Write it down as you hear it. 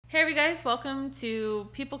Hey, you guys, welcome to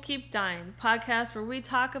People Keep Dying, the podcast where we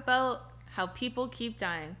talk about how people keep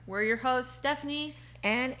dying. We're your hosts, Stephanie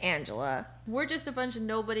and Angela. We're just a bunch of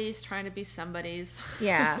nobodies trying to be somebodies.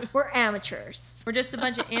 Yeah, we're amateurs. We're just a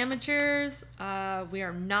bunch of amateurs. We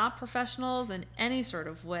are not professionals in any sort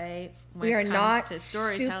of way when we are it comes not to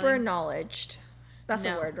storytelling. Super knowledged. That's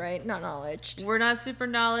No. a word, right? Not knowledged. We're not super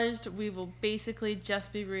knowledged. We will basically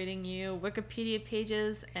just be reading you Wikipedia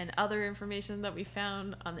pages and other information that we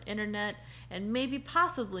found on the internet, and maybe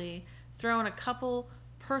possibly throw in a couple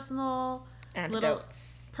personal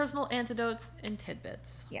antidotes and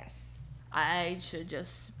tidbits. Yes. I should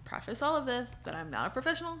just preface all of this that I'm not a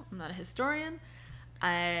professional. I'm not a historian.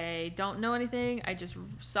 I don't know anything. I just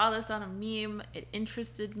saw this on a meme. It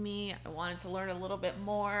interested me. I wanted to learn a little bit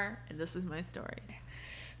more, and this is my story.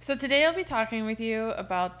 So today I'll be talking with you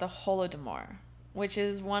about the Holodomor, which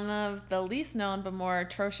is one of the least known but more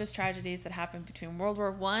atrocious tragedies that happened between World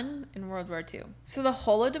War I and World War II. So the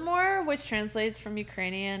Holodomor, which translates from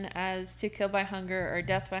Ukrainian as to kill by hunger or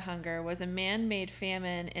death by hunger, was a man-made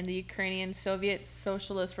famine in the Ukrainian Soviet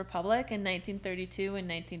Socialist Republic in 1932 and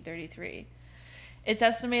 1933. It's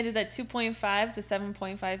estimated that 2.5 to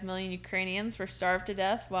 7.5 million Ukrainians were starved to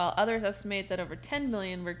death, while others estimate that over 10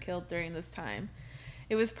 million were killed during this time.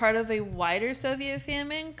 It was part of a wider Soviet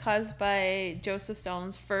famine caused by Joseph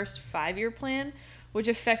Stalin's first 5-year plan, which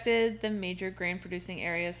affected the major grain-producing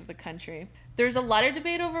areas of the country. There's a lot of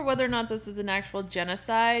debate over whether or not this is an actual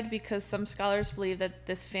genocide, because some scholars believe that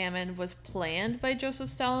this famine was planned by Joseph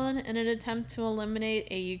Stalin in an attempt to eliminate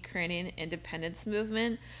a Ukrainian independence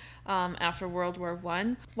movement after World War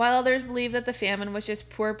I, while others believe that the famine was just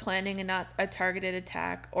poor planning and not a targeted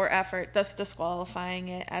attack or effort, thus disqualifying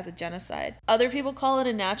it as a genocide. Other people call it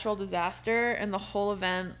a natural disaster, and the whole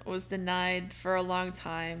event was denied for a long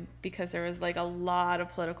time because there was a lot of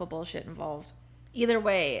political bullshit involved. Either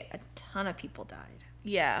way, a ton of people died.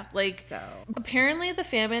 Yeah, apparently the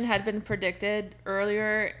famine had been predicted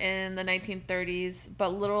earlier in the 1930s, but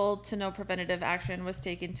little to no preventative action was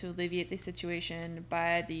taken to alleviate the situation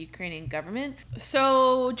by the Ukrainian government.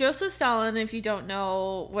 So Joseph Stalin, if you don't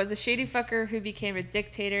know, was a shady fucker who became a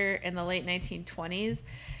dictator in the late 1920s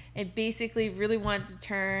and basically really wanted to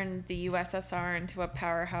turn the USSR into a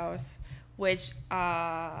powerhouse, which,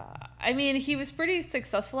 he was pretty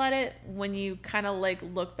successful at it when you kind of,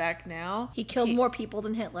 look back now. He killed more people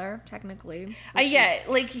than Hitler, technically.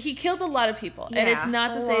 He killed a lot of people. Yeah, and it's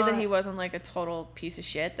not to say that he wasn't, a total piece of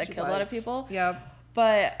shit that killed a lot of people. Yep.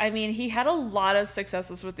 But, he had a lot of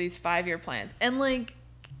successes with these 5-year plans. And,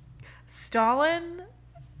 Stalin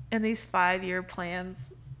and these 5-year plans...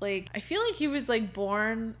 I feel like he was,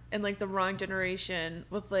 born in, the wrong generation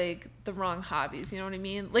with, the wrong hobbies, you know what I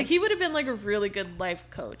mean? He would have been, a really good life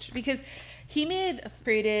coach, because he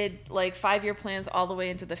created 5-year plans all the way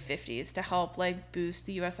into the 50s to help, boost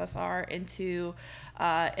the USSR into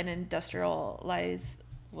an industrialized...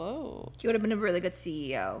 Whoa. He would have been a really good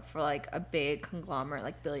CEO for, a big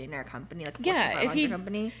conglomerate, billionaire company, Fortune 500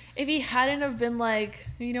 company. If he hadn't have been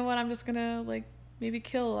you know what, I'm just gonna, maybe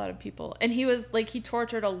kill a lot of people. And he was, he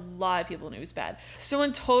tortured a lot of people, and it was bad. So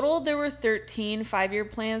in total, there were 13 5-year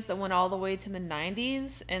plans that went all the way to the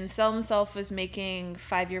 90s, and Stalin himself was making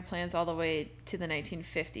 5-year plans all the way to the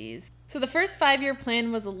 1950s. So the first 5-year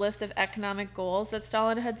plan was a list of economic goals that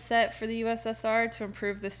Stalin had set for the USSR to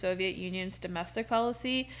improve the Soviet Union's domestic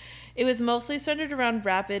policy. It was mostly centered around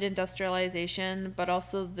rapid industrialization, but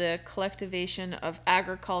also the collectivization of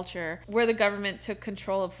agriculture, where the government took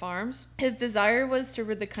control of farms. His desire was to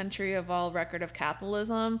rid the country of all record of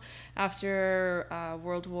capitalism after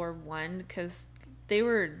World War I, because they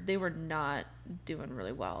were not doing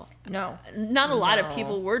really well. No. Not a lot of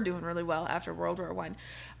people were doing really well after World War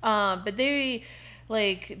I. But they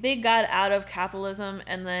got out of capitalism,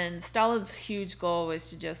 and then Stalin's huge goal was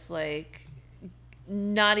to just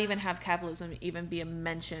not even have capitalism even be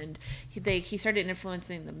mentioned. He started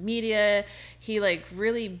influencing the media. He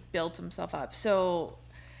really built himself up. So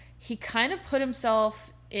he kind of put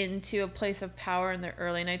himself into a place of power in the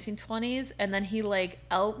early 1920s, and then he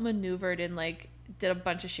outmaneuvered and did a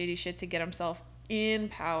bunch of shady shit to get himself in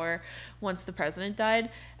power once the president died.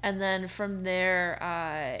 And then from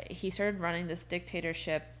there he started running this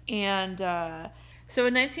dictatorship. And so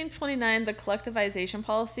in 1929, the collectivization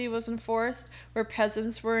policy was enforced, where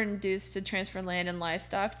peasants were induced to transfer land and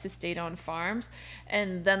livestock to state-owned farms,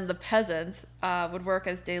 and then the peasants would work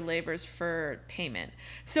as day laborers for payment.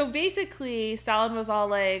 So basically, Stalin was all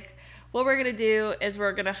what we're going to do is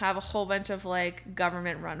we're going to have a whole bunch of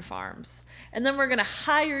government-run farms, and then we're going to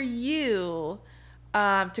hire you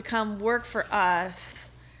to come work for us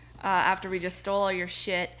after we just stole all your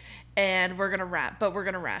shit. and we're gonna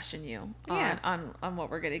ration you on what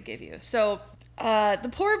we're gonna give you. So the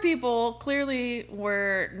poor people clearly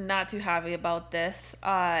were not too happy about this.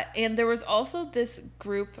 And there was also this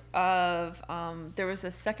group of, there was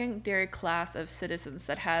a secondary class of citizens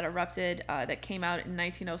that had erupted, that came out in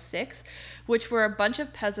 1906, which were a bunch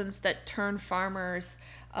of peasants that turned farmers,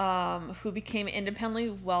 who became independently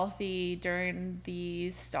wealthy during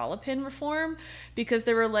the Stolypin reform, because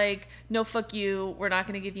they were like, no, fuck you, we're not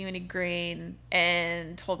going to give you any grain,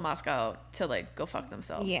 and told Moscow to like go fuck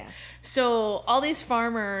themselves. Yeah. So all these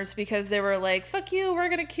farmers, because they were like, fuck you, we're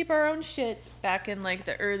going to keep our own shit, back in like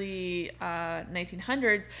the early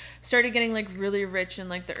 1900s, started getting like really rich in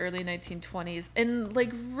like the early 1920s, and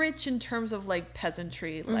like rich in terms of like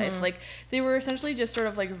peasantry life. Like they were essentially just sort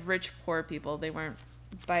of like rich poor people. They weren't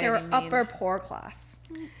by they were any means upper poor class,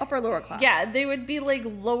 upper lower class. Yeah, they would be like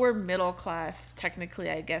lower middle class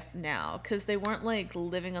technically, I guess now, because they weren't like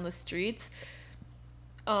living on the streets.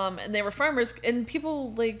 And they were farmers, and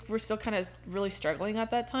people like were still kind of really struggling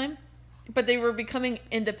at that time, but they were becoming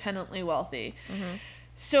independently wealthy.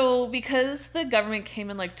 So because the government came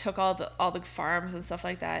and like took all the farms and stuff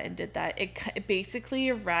like that and did that, it basically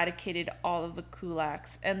eradicated all of the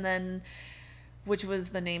kulaks, and then, which was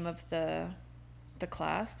the name of the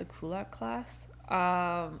class, the kulak class,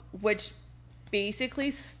 which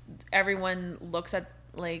basically everyone looks at,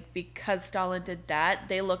 like, because Stalin did that,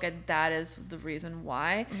 they look at that as the reason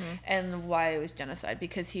why, and why it was genocide,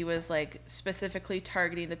 because he was like specifically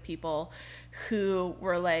targeting the people who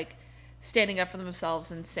were like standing up for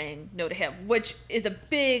themselves and saying no to him, which is a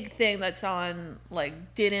big thing that Stalin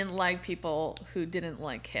like didn't like people who didn't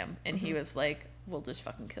like him, and he was like, we'll just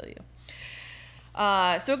fucking kill you.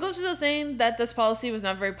 So it goes without saying that this policy was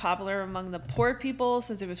not very popular among the poor people,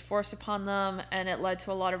 since it was forced upon them, and it led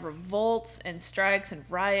to a lot of revolts and strikes and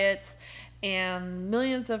riots, and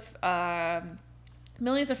millions of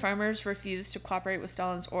farmers refused to cooperate with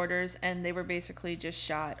Stalin's orders, and they were basically just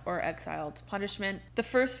shot or exiled to punishment. The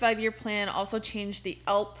first 5-year plan also changed the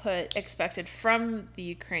output expected from the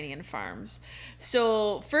Ukrainian farms.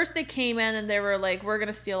 So first they came in and they were like, we're going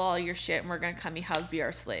to steal all your shit and we're going to come be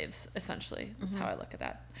our slaves, essentially. That's how I look at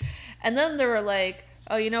that. And then they were like,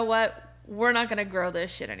 oh, you know what? We're not going to grow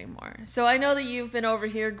this shit anymore. So I know that you've been over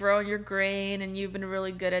here growing your grain and you've been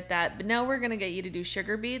really good at that, but now we're going to get you to do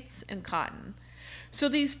sugar beets and cotton. So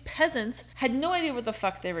these peasants had no idea what the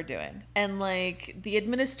fuck they were doing. And, like, the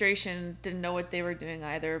administration didn't know what they were doing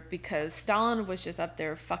either, because Stalin was just up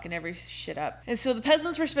there fucking every shit up. And so the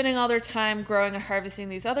peasants were spending all their time growing and harvesting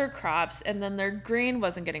these other crops, and then their grain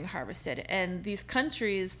wasn't getting harvested. And these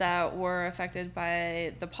countries that were affected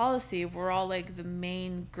by the policy were all, like, the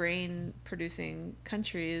main grain-producing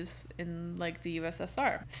countries in, like, the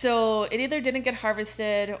USSR. So it either didn't get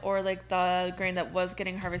harvested, or, like, the grain that was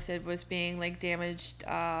getting harvested was being, like, damaged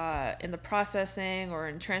in the processing or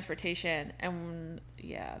in transportation, and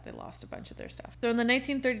they lost a bunch of their stuff. So in the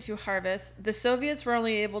 1932 harvest, the Soviets were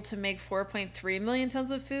only able to make 4.3 million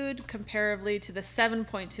tons of food, comparably to the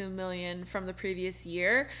 7.2 million from the previous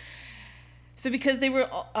year. So because they were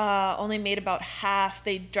only made about half,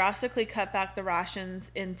 they drastically cut back the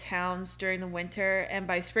rations in towns during the winter, and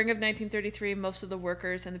by spring of 1933, most of the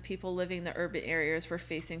workers and the people living in the urban areas were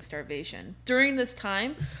facing starvation. During this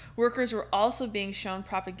time, workers were also being shown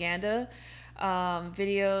propaganda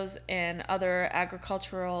videos and other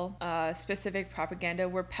agricultural specific propaganda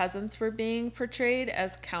where peasants were being portrayed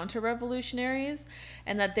as counter-revolutionaries,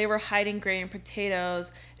 and that they were hiding grain and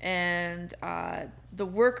potatoes, and the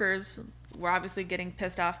workers were obviously getting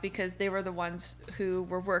pissed off because they were the ones who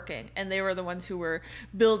were working, and they were the ones who were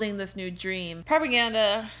building this new dream.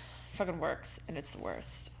 Propaganda fucking works, and it's the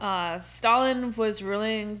worst. Stalin was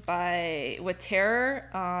ruling with terror,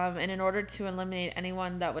 and in order to eliminate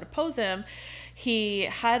anyone that would oppose him, he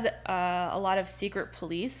had a lot of secret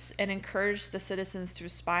police and encouraged the citizens to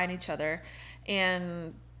spy on each other.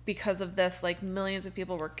 And because of this, like, millions of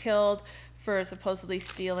people were killed for supposedly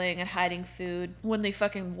stealing and hiding food when they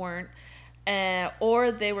fucking weren't.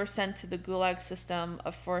 Or they were sent to the Gulag system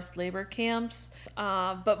of forced labor camps.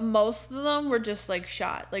 But most of them were just, like,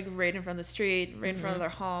 shot, like, right in front of the street, right in front of their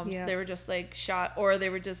homes. Yeah. They were just, like, shot, or they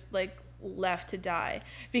were just, like, left to die,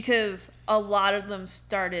 because a lot of them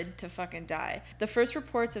started to fucking die. The first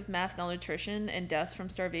reports of mass malnutrition and deaths from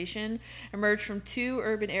starvation emerged from 2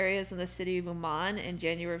 urban areas in the city of Uman in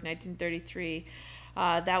January of 1933.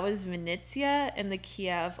 That was Vinnytsia and the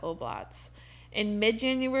Kiev Oblats. In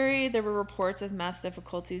mid-January, there were reports of mass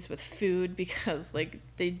difficulties with food because, like,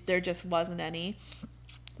 there just wasn't any.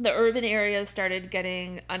 The urban areas started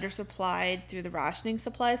getting undersupplied through the rationing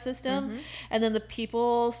supply system. And then the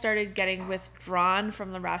people started getting withdrawn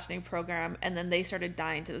from the rationing program, and then they started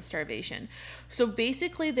dying to the starvation. So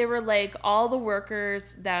basically they were like, all the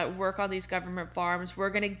workers that work on these government farms, we're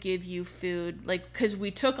going to give you food, like, because we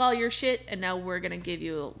took all your shit and now we're going to give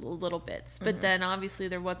you little bits. But then obviously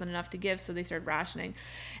there wasn't enough to give, so they started rationing.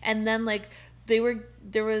 And then like there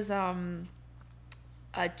was the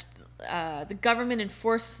government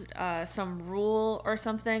enforced some rule or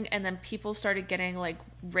something, and then people started getting like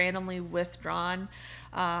randomly withdrawn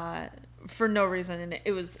for no reason, and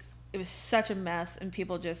it was such a mess, and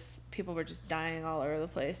people were just dying all over the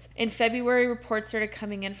place. In February, reports started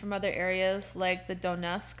coming in from other areas like the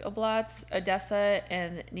Donetsk Oblast, Odessa,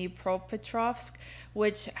 and Dnipropetrovsk,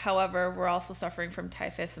 which, however, were also suffering from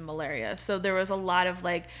typhus and malaria. So there was a lot of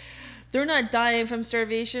like, they're not dying from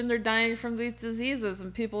starvation, they're dying from these diseases.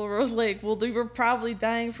 And people were like, well, they were probably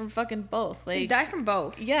dying from fucking both. Like, they die from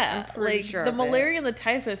both. Yeah. Like, sure the malaria and the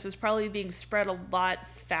typhus was probably being spread a lot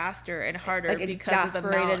faster and harder, like, because of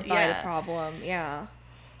the by the problem. Yeah.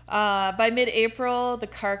 By mid-April, the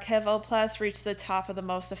Kharkiv Oblast reached the top of the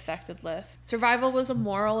most affected list. Survival was a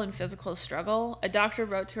moral and physical struggle. A doctor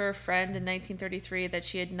wrote to her friend in 1933 that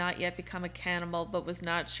she had not yet become a cannibal, but was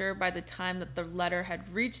not sure by the time that the letter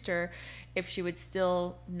had reached her if she would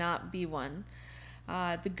still not be one.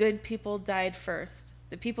 The good people died first.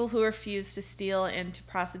 The people who refused to steal and to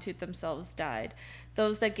prostitute themselves died.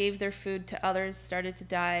 Those that gave their food to others started to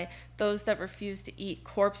die. Those that refused to eat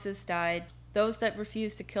corpses died. Those that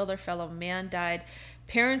refused to kill their fellow man died.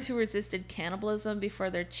 Parents who resisted cannibalism before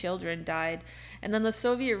their children died. And then the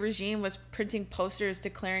Soviet regime was printing posters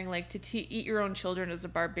declaring like to eat your own children is a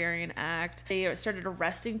barbarian act. They started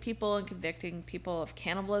arresting people and convicting people of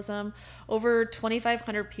cannibalism. Over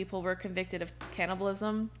 2,500 people were convicted of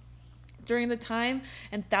cannibalism during the time,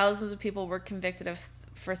 and thousands of people were convicted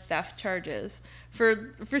for theft charges.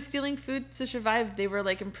 For stealing food to survive, they were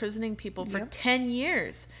like imprisoning people for 10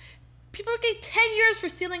 years. People would get 10 years for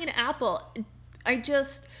stealing an apple.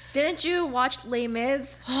 Didn't you watch Les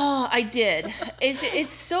Mis? Oh, I did.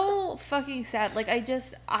 It's so fucking sad. Like,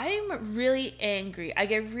 I'm really angry. I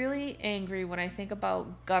get really angry when I think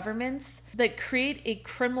about governments that create a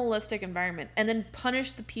criminalistic environment and then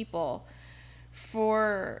punish the people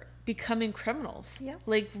for becoming criminals. Yeah.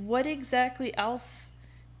 Like, what exactly else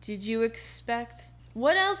did you expect?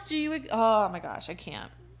 What else do you... Oh, my gosh, I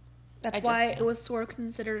can't. That's why it was sort of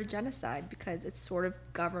considered a genocide, because it's sort of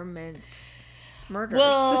government murders.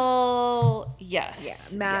 Well, yes.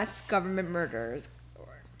 Yeah, mass government murders.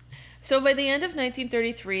 So by the end of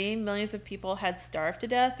 1933, millions of people had starved to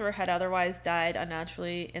death or had otherwise died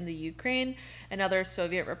unnaturally in the Ukraine and other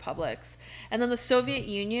Soviet republics. And then the Soviet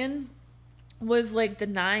Union was like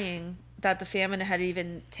denying that the famine had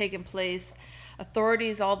even taken place.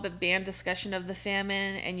 Authorities all but banned discussion of the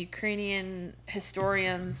famine, and Ukrainian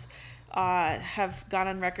historians have gone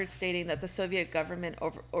on record stating that the Soviet government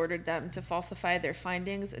ordered them to falsify their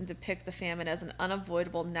findings and depict the famine as an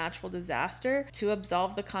unavoidable natural disaster to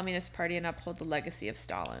absolve the Communist Party and uphold the legacy of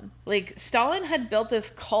Stalin. Like, Stalin had built this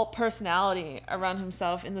cult personality around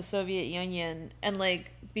himself in the Soviet Union, and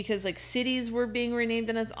like, because like cities were being renamed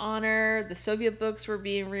in his honor, the Soviet books were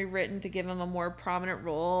being rewritten to give him a more prominent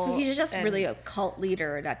role. So he's just really a cult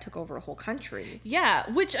leader that took over a whole country. Yeah,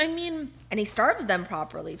 which, I mean... And he starves them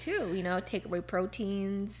properly too, you know, take away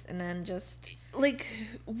proteins and then just... Like,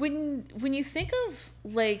 when you think of,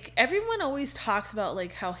 like, everyone always talks about,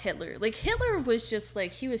 like, how Hitler was just,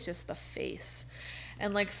 like, he was just the face.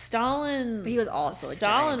 And like Stalin, but he was also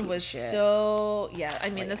Stalin was so I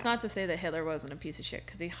mean, that's not to say that Hitler wasn't a piece of shit,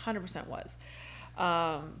 because he 100% was.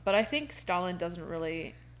 But I think Stalin doesn't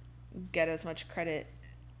really get as much credit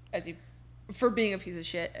for being a piece of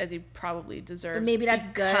shit as he probably deserves. But maybe that's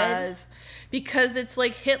good, because it's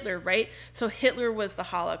like Hitler, right? So Hitler was the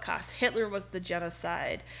Holocaust. Hitler was the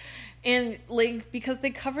genocide. And like, because they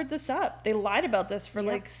covered this up, they lied about this for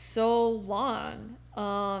like so long.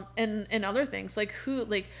 And other things, like who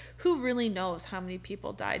really knows how many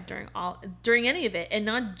people died during any of it, and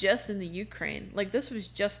not just in the Ukraine. Like, this was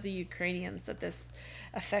just the Ukrainians that this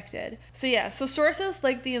affected. So sources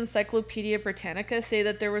like the Encyclopedia Britannica say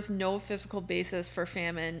that there was no physical basis for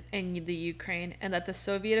famine in the Ukraine, and that the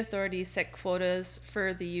Soviet authorities set quotas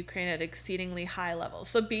for the Ukraine at exceedingly high levels.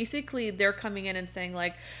 So basically they're coming in and saying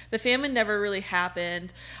like the famine never really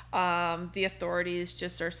happened. The authorities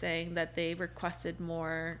just are saying that they requested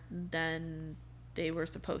more than they were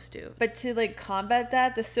supposed to. But to like combat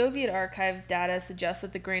that, the Soviet archive data suggests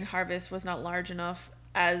that the grain harvest was not large enough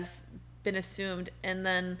as been assumed. And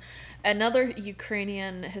then another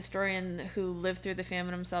Ukrainian historian who lived through the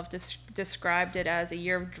famine himself described it as a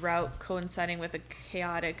year of drought coinciding with a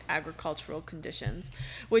chaotic agricultural conditions,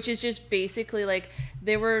 which is just basically like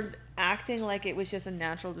they were acting like it was just a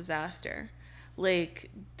natural disaster,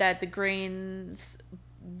 like that the grains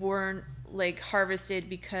weren't like harvested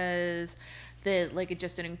because it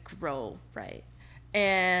just didn't grow right.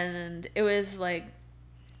 And it was like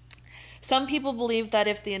some people believe that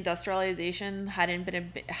if the industrialization had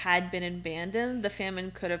been abandoned, the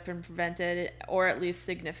famine could have been prevented or at least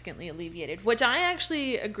significantly alleviated, which I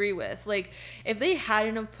actually agree with. Like, if they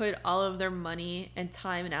hadn't have put all of their money and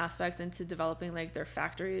time and aspects into developing like their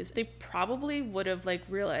factories, they probably would have like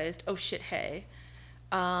realized, oh shit, hey,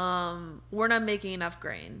 we're not making enough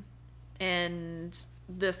grain, and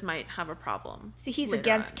this might have a problem. See, he's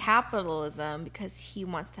against capitalism because he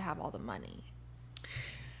wants to have all the money.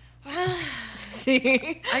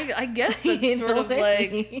 See, I guess that's sort of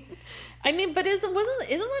like, I mean, but isn't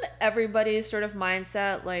that everybody's sort of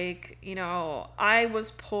mindset? Like, you know, I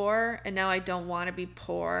was poor and now I don't want to be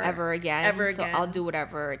poor ever again. So I'll do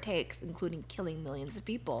whatever it takes, including killing millions of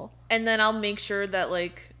people. And then I'll make sure that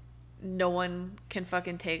like no one can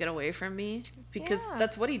fucking take it away from me, because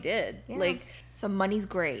that's what he did. Yeah. Like, so money's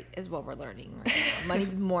great is what we're learning right now.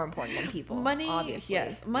 Money's more important than people. Money, obviously.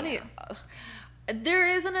 Yes, money. Yeah. There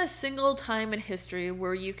isn't a single time in history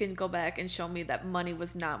where you can go back and show me that money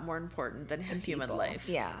was not more important than human life.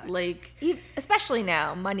 Yeah. Like, especially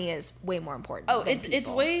now, money is way more important. Oh, it's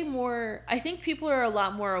way more. I think people are a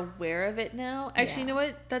lot more aware of it now. Actually, you know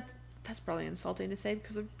what? That's probably insulting to say,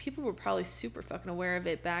 because people were probably super fucking aware of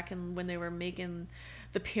it back when they were making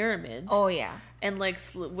the pyramids. Oh yeah. And like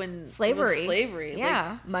when slavery. Yeah,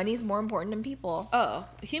 like, money's more important than people. Oh,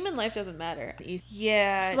 human life doesn't matter.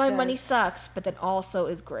 Yeah. That's why money sucks, but then also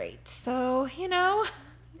is great. So, you know,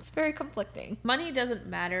 it's very conflicting. Money doesn't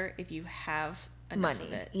matter if you have enough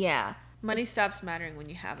of it. Yeah. Money stops mattering when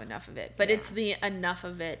you have enough of it. But it's the enough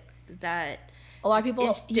of it that a lot of people,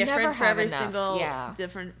 it's different for every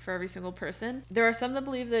single person. There are some that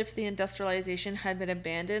believe that if the industrialization had been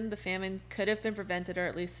abandoned, the famine could have been prevented or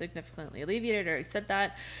at least significantly alleviated. I already said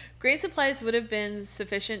that. Grain supplies would have been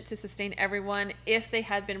sufficient to sustain everyone if they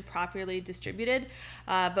had been properly distributed.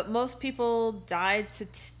 But most people died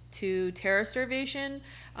to terror starvation,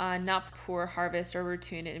 not poor harvest or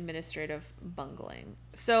routine administrative bungling.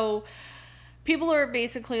 So people are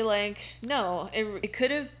basically like, no, it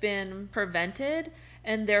could have been prevented,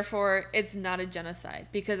 and therefore it's not a genocide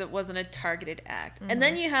because it wasn't a targeted act. Mm-hmm. And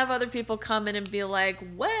then you have other people come in and be like,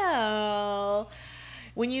 well,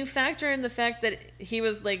 when you factor in the fact that he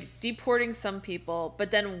was like deporting some people,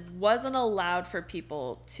 but then wasn't allowed for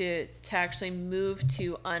people to actually move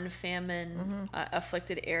to unfamine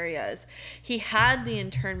afflicted areas. He had the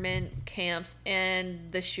internment camps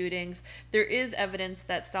and the shootings. There is evidence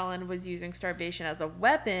that Stalin was using starvation as a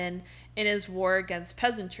weapon in his war against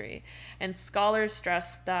peasantry. And scholars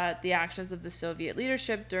stress that the actions of the Soviet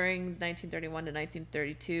leadership during 1931 to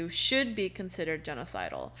 1932 should be considered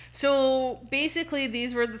genocidal. So basically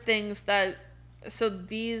these are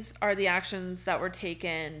the actions that were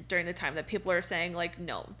taken during the time that people are saying like,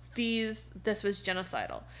 no, this was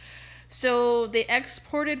genocidal. So they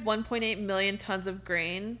exported 1.8 million tons of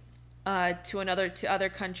grain to other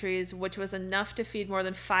countries, which was enough to feed more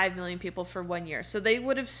than 5 million people for 1 year. So they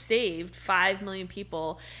would have saved 5 million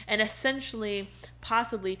people, and essentially,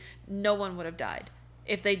 possibly, no one would have died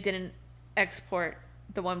if they didn't export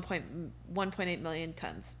the 1.8 million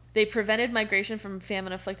tons. They prevented migration from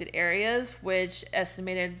famine-afflicted areas, which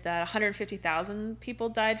estimated that 150,000 people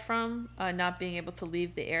died from not being able to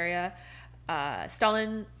leave the area.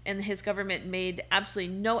 Stalin and his government made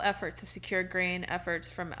absolutely no effort to secure grain efforts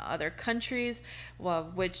from other countries,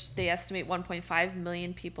 which they estimate 1.5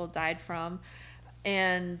 million people died from.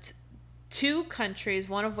 And 2 countries,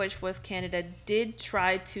 one of which was Canada, did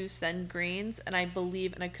try to send grains, and I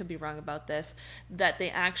believe, and I could be wrong about this, that they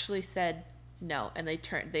actually said no, and they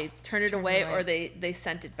turned it away, or they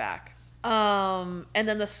sent it back. And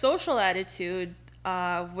then the social attitude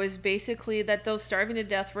was basically that those starving to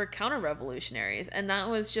death were counter-revolutionaries, and that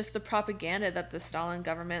was just the propaganda that the Stalin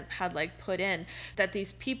government had like put in, that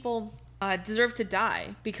these people deserved to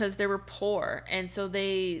die because they were poor, and so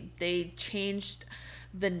they changed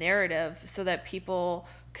the narrative so that people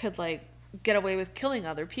could like get away with killing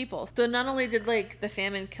other people. So not only did like the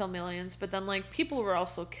famine kill millions, but then like people were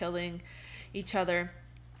also killing each other.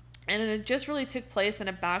 And it just really took place in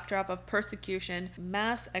a backdrop of persecution,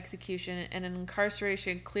 mass execution, and an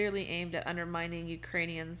incarceration clearly aimed at undermining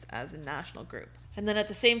Ukrainians as a national group. And then at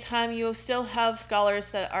the same time, you still have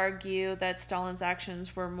scholars that argue that Stalin's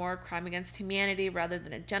actions were more a crime against humanity rather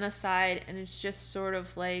than a genocide. And it's just sort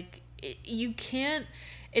of like, you can't,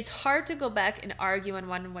 it's hard to go back and argue in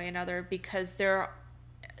one way or another because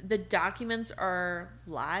the documents are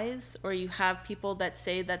lies, or you have people that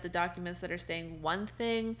say that the documents that are saying one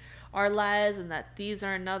thing are lies and that these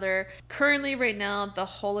are another. Currently, right now, the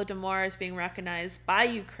Holodomor is being recognized by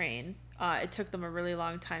Ukraine. It took them a really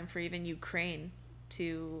long time for even Ukraine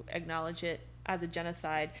to acknowledge it as a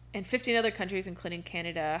genocide. And 15 other countries, including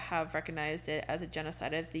Canada, have recognized it as a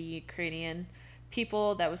genocide of the Ukrainian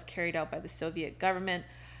people that was carried out by the Soviet government.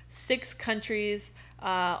 6 countries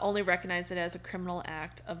only recognize it as a criminal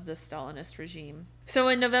act of the Stalinist regime. So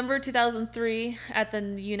in November 2003, at the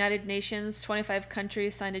United Nations, 25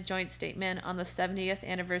 countries signed a joint statement on the 70th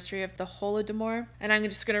anniversary of the Holodomor. And I'm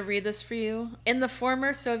just going to read this for you. In the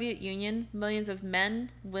former Soviet Union, millions of men,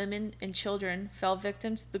 women, and children fell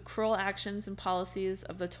victim to the cruel actions and policies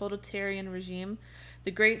of the totalitarian regime.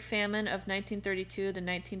 The Great Famine of 1932 to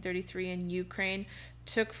 1933 in Ukraine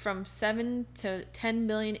took from 7 to 10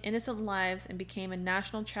 million innocent lives and became a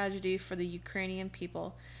national tragedy for the Ukrainian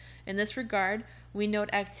people. In this regard, we note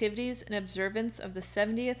activities in observance of the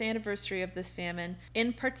 70th anniversary of this famine,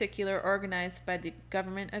 in particular organized by the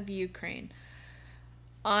government of Ukraine.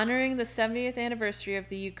 Honoring the 70th anniversary of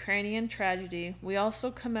the Ukrainian tragedy, we also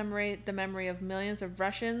commemorate the memory of millions of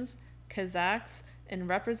Russians, Kazakhs, and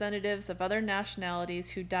representatives of other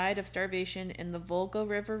nationalities who died of starvation in the Volga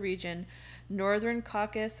River region, Northern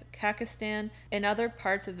Caucasus, Kazakhstan, and other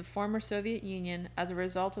parts of the former Soviet Union as a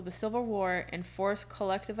result of the Civil War and forced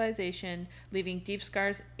collectivization, leaving deep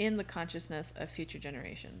scars in the consciousness of future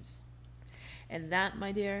generations. And that,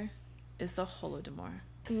 my dear, is the Holodomor.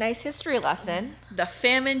 Nice history lesson. The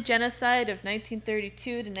famine genocide of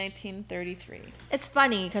 1932 to 1933. It's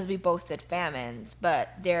funny because we both did famines, but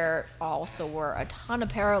there also were a ton of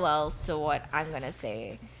parallels to what I'm going to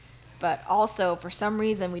say. But also, for some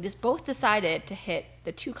reason, we just both decided to hit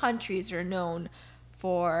the 2 countries that are known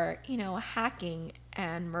for, hacking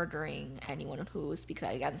and murdering anyone who speaks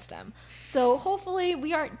out against them. So hopefully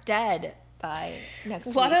we aren't dead by next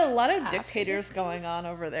week. A lot of dictators going on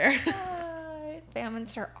over there.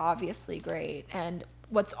 Famines are obviously great. And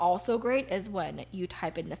what's also great is when you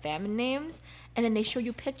type in the famine names and then they show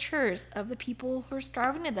you pictures of the people who are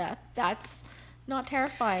starving to death. That's not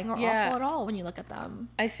terrifying or awful at all when you look at them.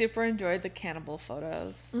 I super enjoyed the cannibal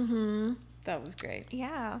photos. Mm-hmm. That was great.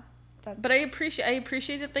 Yeah. But I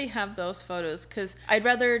appreciate that they have those photos because I'd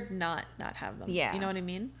rather not have them. Yeah. You know what I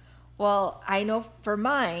mean? Well, I know for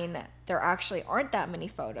mine, there actually aren't that many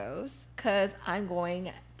photos because I'm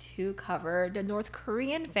going to cover the North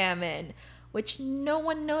Korean famine, which no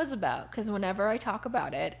one knows about because whenever I talk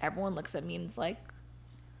about it, everyone looks at me and is like,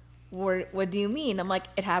 what do you mean? I'm like,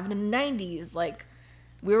 it happened in the 90s. Like,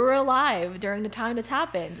 we were alive during the time this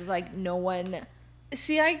happened. It's like, no one...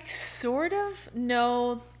 See, I sort of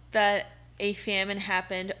know that a famine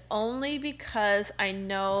happened only because I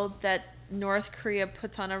know that North Korea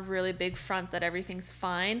puts on a really big front that everything's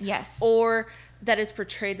fine. Yes. Or that it's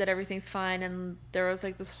portrayed that everything's fine. And there was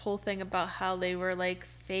like this whole thing about how they were like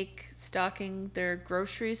fake stocking their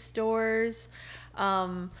grocery stores.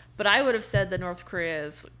 But I would have said that North Korea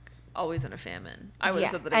is always in a famine. I would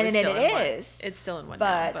have said that it was still in one. It's still in one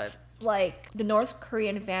now, but like the North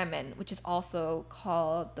Korean famine, which is also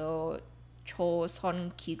called the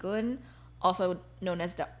Choson Kigun, also known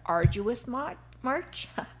as the Arduous March,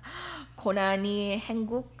 Konani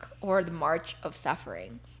Henguk, or the March of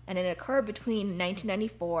Suffering. And it occurred between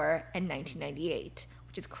 1994 and 1998,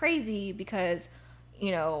 which is crazy because,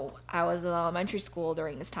 I was in elementary school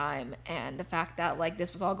during this time, and the fact that, like,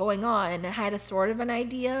 this was all going on, and I had a sort of an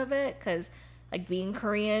idea of it, because, like, being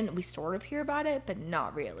Korean, we sort of hear about it, but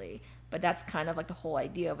not really. But that's kind of, like, the whole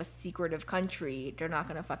idea of a secretive country. They're not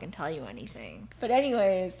gonna fucking tell you anything. But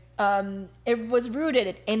anyways, it was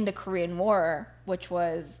rooted in the Korean War, which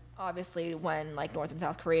was obviously when, like, North and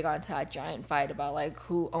South Korea got into that giant fight about, like,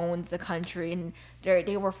 who owns the country, and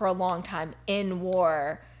they were for a long time in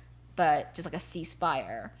war, but just like a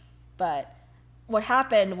ceasefire. But what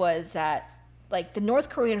happened was that, like, the North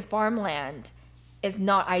Korean farmland is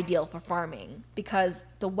not ideal for farming because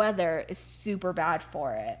the weather is super bad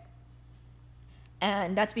for it.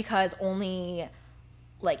 And that's because only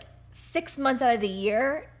like 6 months out of the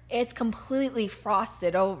year, it's completely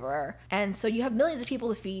frosted over. And so you have millions of people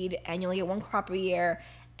to feed and you only get 1 crop a year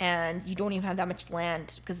and you don't even have that much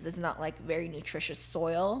land because it's not like very nutritious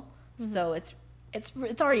soil. Mm-hmm. So it's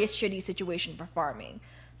it's already a shitty situation for farming.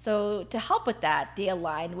 So to help with that, they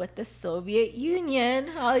aligned with the Soviet Union,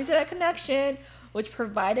 all these that connection, which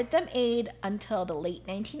provided them aid until the late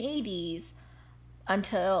 1980s.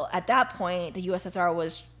 Until at that point, the USSR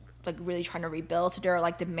was like really trying to rebuild, so they were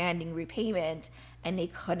like demanding repayment, and they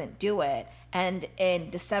couldn't do it. And in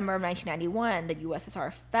December of 1991, the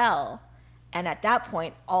USSR fell. And at that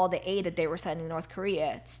point, all the aid that they were sending North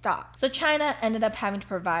Korea stopped. So China ended up having to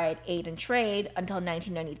provide aid and trade until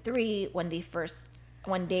 1993, when they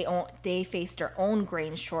faced their own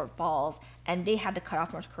grain shortfalls, and they had to cut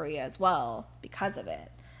off North Korea as well because of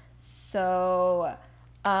it. So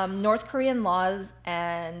North Korean laws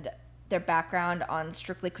and their background on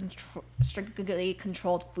strictly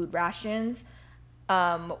controlled food rations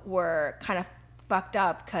were kind of fucked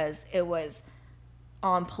up because it was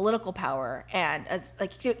on political power, and as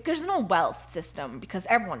like there's no wealth system because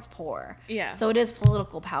everyone's poor. Yeah. So it is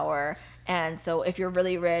political power, and so if you're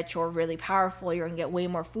really rich or really powerful, you're gonna get way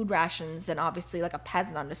more food rations than obviously like a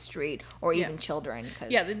peasant on the street or even children.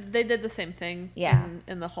 Yeah, they did the same thing. Yeah.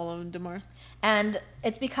 In the Holodomor. And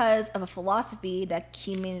it's because of a philosophy that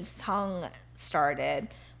Kim Il-sung started,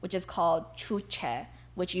 which is called Chuche,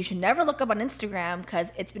 which you should never look up on Instagram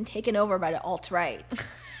because it's been taken over by the alt-right,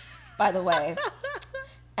 by the way.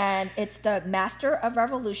 And it's the master of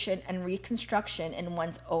revolution and reconstruction in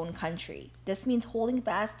one's own country. This means holding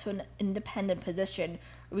fast to an independent position,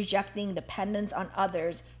 rejecting dependence on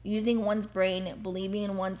others, using one's brain, believing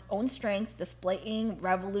in one's own strength, displaying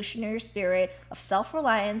revolutionary spirit of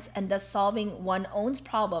self-reliance, and thus solving one's own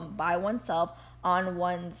problem by oneself on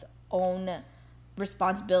one's own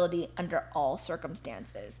responsibility under all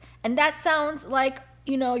circumstances. And that sounds like,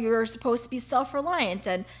 you know, you're supposed to be self-reliant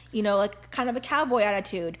and, you know, like kind of a cowboy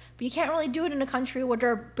attitude, but you can't really do it in a country where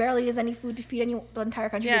there barely is any food to feed the entire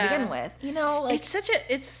country to begin with. You know, like it's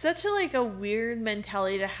such a like a weird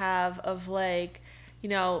mentality to have of like, you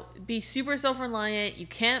know, be super self-reliant. You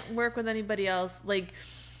can't work with anybody else. Like,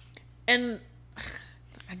 and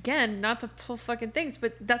again, not to pull fucking things,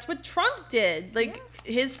 but that's what Trump did. Like,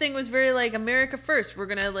 his thing was very like America first. We're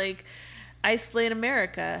gonna like isolate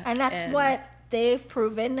America, and that's what they've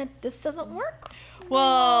proven that this doesn't work.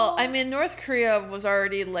 Well, I mean, North Korea was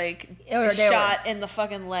already like shot in the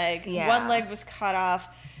fucking leg. Yeah. One leg was cut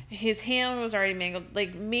off. His hand was already mangled.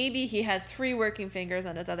 Like, maybe he had 3 working fingers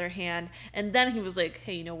on his other hand. And then he was like,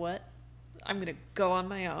 hey, you know what? I'm going to go on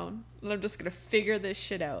my own. And I'm just going to figure this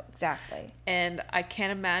shit out. Exactly. And I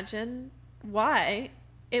can't imagine why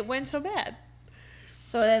it went so bad.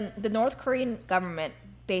 So then the North Korean government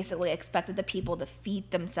basically expected the people to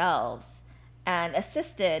feed themselves, and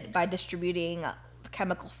assisted by distributing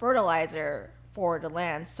chemical fertilizer for the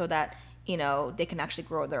land so that, you know, they can actually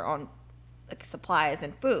grow their own like supplies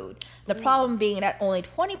and food. The problem being that only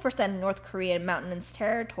 20% of North Korean mountainous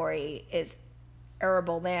territory is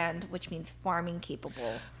arable land, which means farming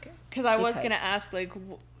capable. Because I was going to ask, like,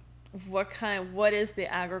 what is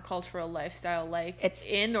the agricultural lifestyle like? It's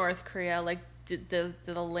in North Korea. Like, did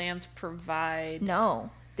the lands provide?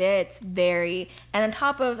 No. It's very, and on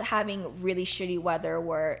top of having really shitty weather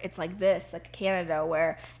where it's like this, like Canada,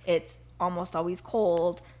 where it's almost always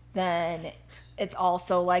cold, then it's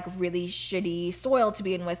also like really shitty soil to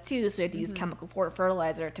begin with too, so you have to use chemical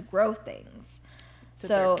fertilizer to grow things. Did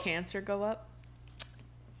their cancer go up?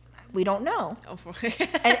 We don't know. Oh,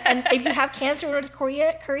 and if you have cancer in North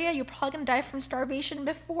Korea, you're probably gonna die from starvation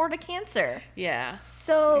before the cancer. Yeah.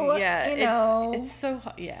 So yeah, you know, it's so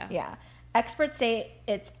yeah. Yeah. Experts say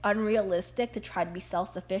it's unrealistic to try to be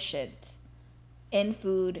self-sufficient in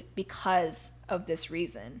food because of this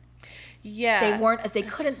reason. Yeah. They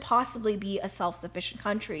couldn't possibly be a self-sufficient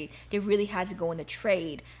country. They really had to go into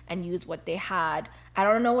trade and use what they had. I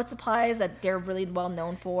don't know what supplies that they're really well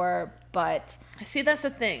known for, but see, that's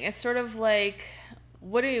the thing. It's sort of like,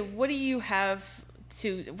 what do you have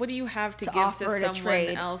to give to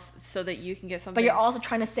someone else so that you can get something? But you're also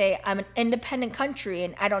trying to say, I'm an independent country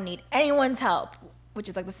and I don't need anyone's help, which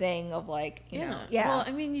is like the saying of like, you know. Yeah. Well,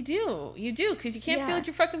 I mean, you do because you can't feed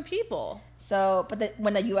your fucking people. So, but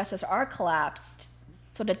when the USSR collapsed,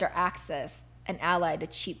 so that their access and allied to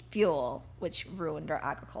cheap fuel, which ruined their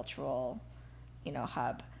agricultural, you know,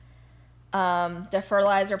 hub. The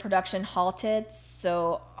fertilizer production halted,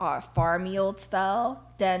 so farm yields fell.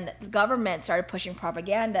 Then the government started pushing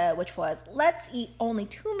propaganda, which was, let's eat only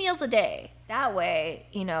 2 meals a day. That way,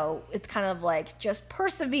 you know, it's kind of like just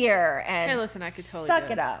persevere and I could totally suck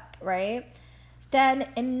it up, right? Then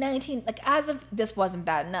as if this wasn't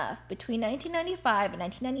bad enough, between 1995 and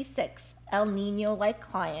 1996, El Nino-like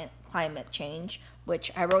climate change,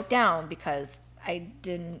 which I wrote down because I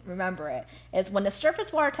didn't remember it, is when the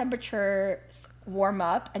surface water temperature warm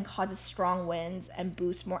up and causes strong winds and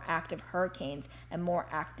boosts more active hurricanes and more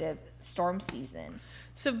active storm season.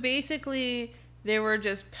 So basically, they were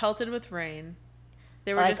just pelted with rain.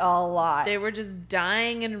 They were Like just a lot. They were just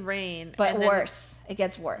dying in rain. But and then- worse. It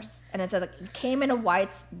gets worse. And it says it came in a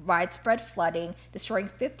widespread flooding, destroying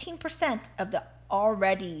 15% of the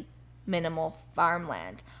already minimal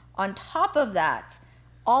farmland. On top of that,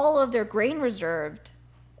 all of their grain reserved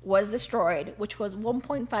was destroyed, which was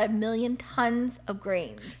 1.5 million tons of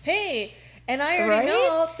grains. Hey, and I already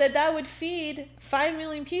know Right? that would feed 5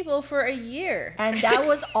 million people for a year. And that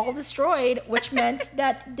was all destroyed, which meant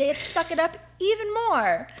that they had to suck it up even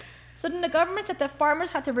more. So then the government said that farmers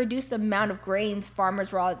had to reduce the amount of grains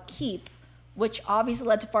farmers were allowed to keep, which obviously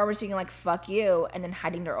led to farmers being like, fuck you, and then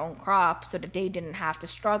hiding their own crop so that they didn't have to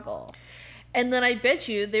struggle. And then I bet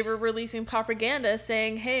you they were releasing propaganda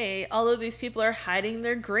saying, hey, all of these people are hiding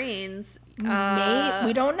their grains. We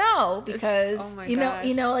don't know because oh my you gosh.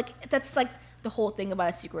 know, like that's like the whole thing about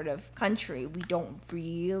a secretive country. We don't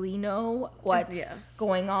really know what's Yeah.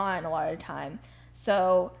 going on a lot of the time.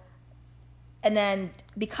 So, and then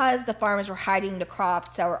because the farmers were hiding the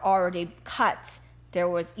crops that were already cut, there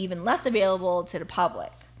was even less available to the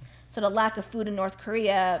public. So the lack of food in North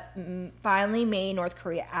Korea finally made North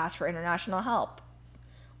Korea ask for international help,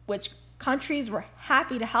 which countries were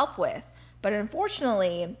happy to help with. But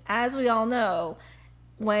unfortunately, as we all know,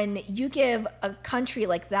 when you give a country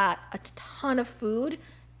like that a ton of food,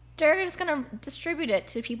 they're just going to distribute it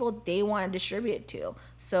to people they want to distribute it to.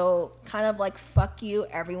 So kind of like, fuck you,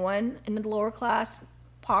 everyone in the lower class,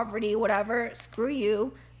 poverty, whatever, screw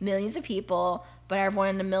you, millions of people. But everyone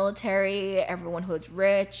in the military, everyone who's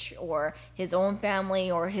rich or his own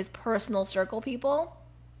family or his personal circle people,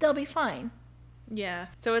 they'll be fine. Yeah.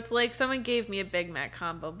 So it's like someone gave me a Big Mac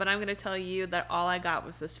combo, but I'm going to tell you that all I got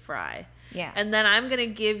was this fry. Yeah. And then I'm going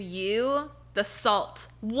to give you the salt.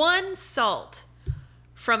 One salt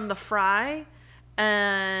from the fry.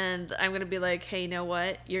 And I'm going to be like, hey, you know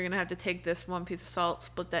what? You're going to have to take this one piece of salt,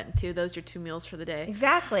 split that in two. Those are your 2 meals for the day.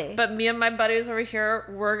 Exactly. But me and my buddies over here,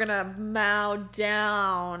 we're going to mow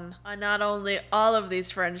down on not only all of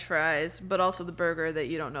these french fries, but also the burger that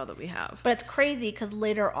you don't know that we have. But it's crazy because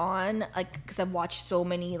later on, like, because I've watched so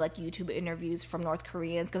many like YouTube interviews from North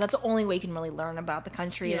Koreans, because that's the only way you can really learn about the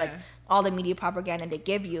country. Yeah. Like, all the media propaganda they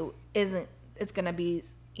give you it's going to be,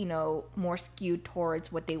 you know, more skewed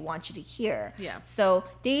towards what they want you to hear. Yeah. So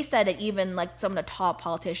they said that even like some of the top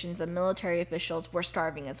politicians and military officials were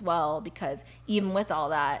starving as well, because even with all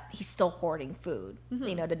that, he's still hoarding food.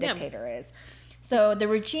 You know, the Yeah. dictator is. So the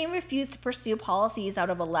regime refused to pursue policies out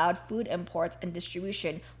of allowed food imports and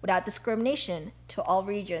distribution without discrimination to all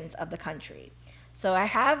regions of the country. So I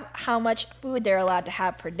have how much food they're allowed to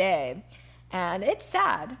have per day, and it's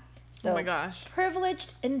sad. So Oh my gosh.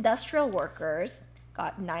 privileged industrial workers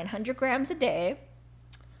got 900 grams a day.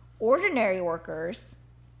 Ordinary workers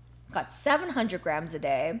got 700 grams a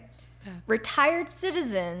day. Retired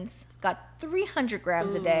citizens got 300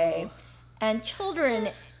 grams a day. Ooh. And children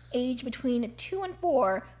aged between 2 and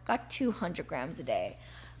 4 got 200 grams a day.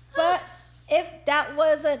 But if that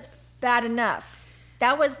wasn't bad enough,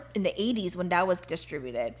 that was in the 80s when that was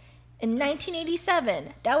distributed. In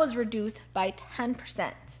 1987, that was reduced by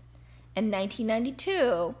 10%. In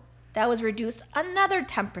 1992, that was reduced another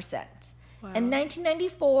 10%. Wow. In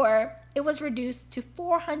 1994, it was reduced to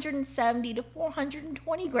 470 to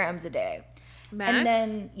 420 grams a day. Max? And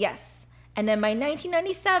then, yes. And then by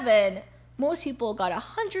 1997, most people got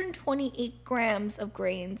 128 grams of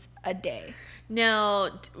grains a day. Now,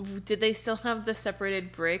 did they still have the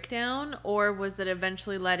separated breakdown, or was it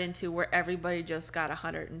eventually led into where everybody just got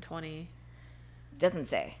 120? Doesn't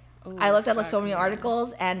say. Oh, I looked at like so fuck, many man.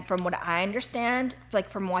 articles, and from what I understand, like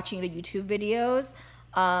from watching the YouTube videos,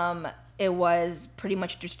 it was pretty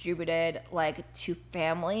much distributed like to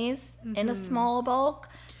families in a small bulk.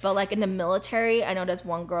 But like in the military, I know there's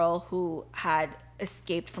one girl who had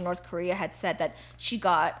escaped from North Korea had said that she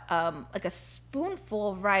got like a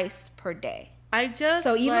spoonful of rice per day. I just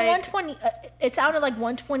So even like, 120, it sounded like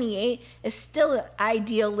 128 is still an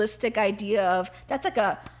idealistic idea of that's like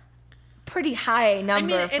a pretty high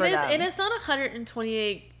number I mean, for them. and it's not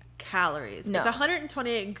 128 calories. No. It's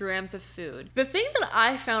 128 grams of food. The thing that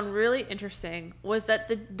I found really interesting was that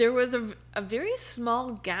there was a very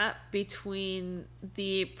small gap between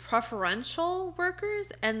the preferential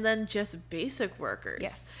workers and then just basic workers.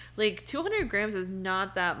 Yes. Like 200 grams is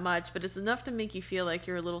not that much, but it's enough to make you feel like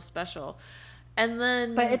you're a little special. And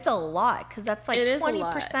then, But it's a lot because that's like It is a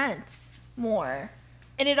 20% more.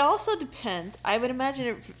 and it also depends. I would imagine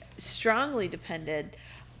it strongly depended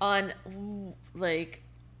on like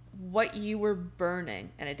what you were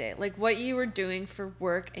burning in a day, like what you were doing for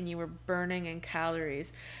work and you were burning in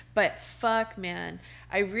calories. But fuck, man,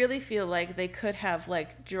 I really feel like they could have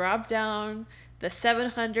like dropped down the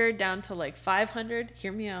 700 down to like 500,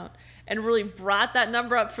 hear me out, and really brought that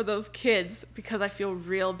number up for those kids, because I feel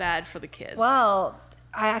real bad for the kids. Well,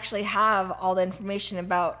 I actually have all the information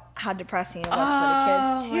about how depressing it was for the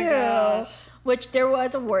kids too. My gosh. Which there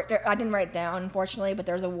was a word I didn't write down, unfortunately, but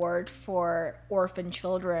there's a word for orphan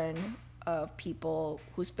children of people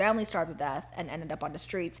whose families starved to death and ended up on the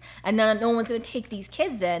streets. And no one's going to take these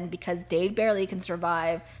kids in because they barely can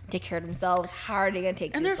survive, take care of themselves. How are they going to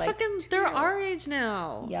take and these, they're fucking, they're our age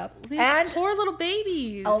now. Yep. These and poor little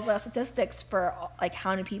babies. all the statistics for like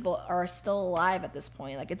how many people are still alive at this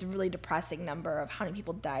point. Like, it's a really depressing number of how many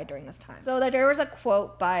people died during this time. So there was a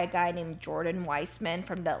quote by a guy named Jordan Weissman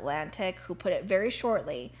from The Atlantic who put it very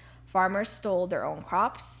shortly: farmers stole their own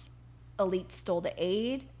crops, elites stole the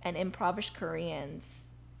aid, and impoverished Koreans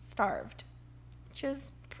starved. Which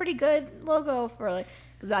is pretty good logo for like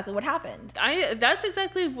exactly what happened. That's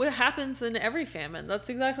exactly what happens in every famine. That's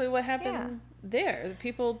exactly what happened there. The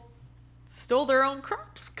people stole their own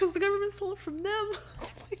crops because the government stole it from them.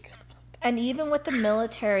 Oh my god. And even with the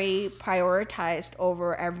military prioritized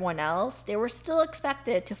over everyone else, they were still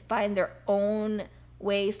expected to find their own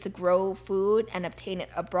ways to grow food and obtain it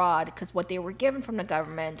abroad, because what they were given from the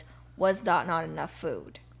government was not enough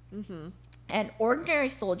food. Mm-hmm. And ordinary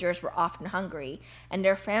soldiers were often hungry, and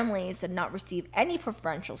their families did not receive any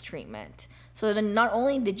preferential treatment. So then not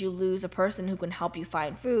only did you lose a person who can help you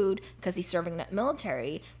find food because he's serving the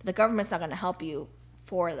military, but the government's not going to help you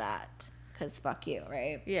for that, because fuck you,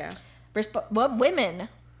 right? Yeah. Women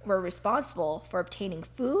were responsible for obtaining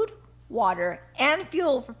food, water, and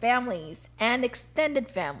fuel for families and extended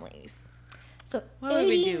families. So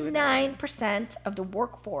 89% of the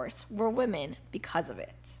workforce were women because of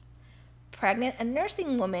it. Pregnant and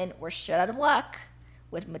nursing women were shit out of luck,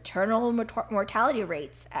 with maternal mortality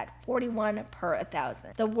rates at 41 per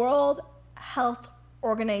 1,000. The World Health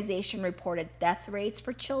Organization reported death rates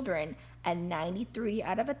for children at 93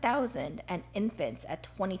 out of 1,000 and infants at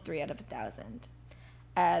 23 out of 1,000.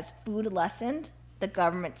 As food lessened, the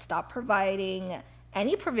government stopped providing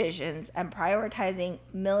any provisions and prioritizing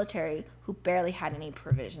military who barely had any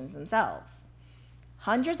provisions themselves.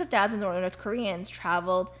 Hundreds of thousands of North Koreans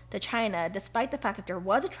traveled to China despite the fact that there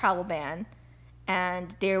was a travel ban,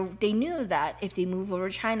 and they knew that if they moved over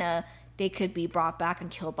to China, they could be brought back and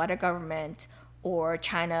killed by the government, or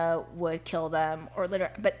China would kill them,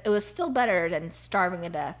 but it was still better than starving to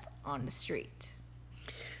death on the street.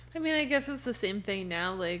 I mean, I guess it's the same thing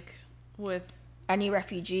now, like with any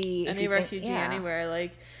refugee anywhere.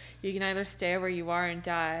 Like, you can either stay where you are and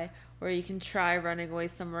die, or you can try running away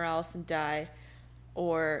somewhere else and die,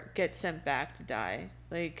 or get sent back to die.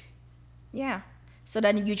 Like, yeah. So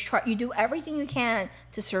then you do everything you can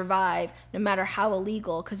to survive, no matter how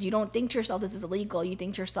illegal, because you don't think to yourself this is illegal. You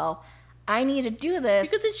think to yourself, I need to do this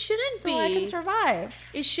because it shouldn't be, so I can survive.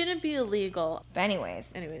 It shouldn't be illegal. But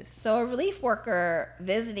anyways, so a relief worker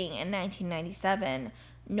visiting in 1997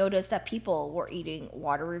 noticed that people were eating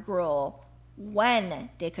watery gruel when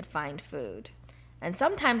they could find food. And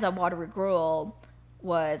sometimes that watery gruel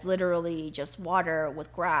was literally just water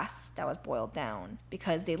with grass that was boiled down,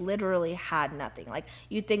 because they literally had nothing. Like,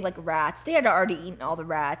 you'd think like rats, they had already eaten all the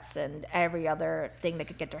rats and every other thing they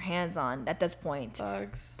could get their hands on at this point.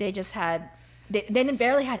 Bugs. They just had, they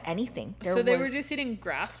barely had anything. They were just eating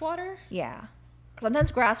grass water? Yeah. Sometimes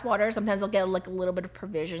grass water, sometimes they'll get like a little bit of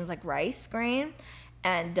provisions like rice grain,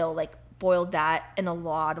 and they'll like boil that in a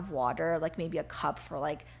lot of water, like maybe a cup for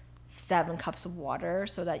like 7 cups of water,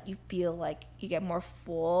 so that you feel like you get more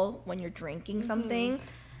full when you're drinking something.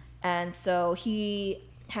 And so he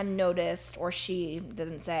had noticed, or she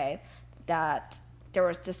doesn't say, that there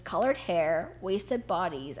was discolored hair, wasted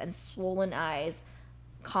bodies, and swollen eyes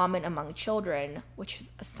common among children, which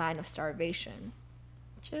is a sign of starvation,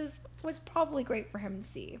 which was probably great for him to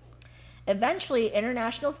see. Eventually,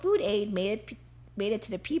 international food aid made it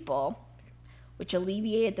to the people, which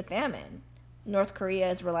alleviated the famine. North Korea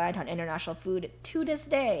is reliant on international food to this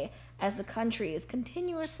day, as the country is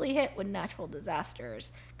continuously hit with natural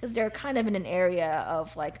disasters, because they're kind of in an area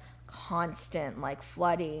of like constant like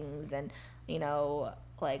floodings, and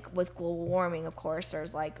like with global warming, of course,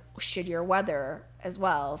 there's like shittier weather as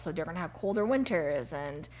well, so they're gonna have colder winters,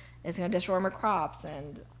 and it's gonna destroy more crops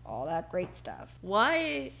and all that great stuff.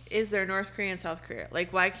 Why is there North Korea and South Korea?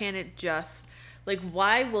 Like, why can't it just, like,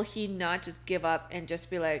 why will he not just give up and just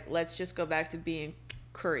be like, let's just go back to being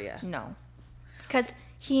Korea? No. Because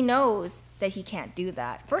he knows that he can't do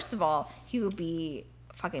that. First of all, he would be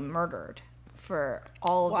fucking murdered for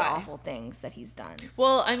all of Why? the awful things that he's done.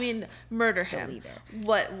 Well, I mean, murder him. leader.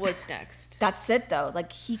 What's next? That's it, though.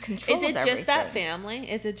 Like, he controls Is it everything. just that family?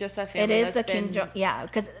 Is it just that It family? is that's the Kim been... Jong. Yeah,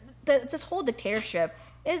 because this whole dictatorship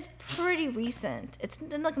is pretty recent. It's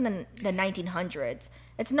in like the 1900s.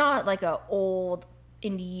 It's not like a old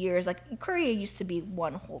in the years. Like, Korea used to be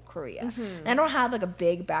one whole Korea. And I don't have like a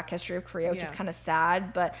big back history of Korea, which is Yeah. kind of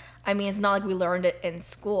sad. But I mean, it's not like we learned it in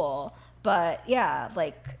school. But yeah,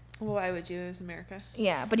 like. Well, why would you? It was America.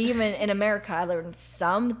 Yeah, but even in America, I learned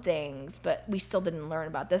some things, but we still didn't learn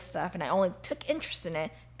about this stuff, and I only took interest in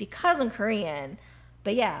it because I'm Korean.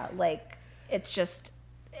 But yeah, like, it's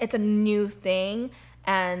a new thing,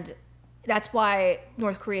 and that's why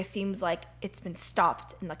North Korea seems like it's been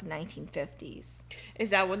stopped in like the 1950s.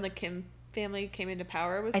 Is that when the Kim family came into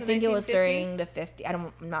power? Was I the think it was 1950s? during the 50s.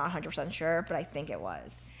 I'm not 100% sure, but I think it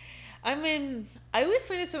was. I mean, I always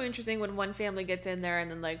find it so interesting when one family gets in there and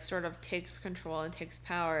then like sort of takes control and takes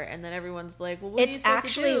power, and then everyone's like, "Well, what are you It's supposed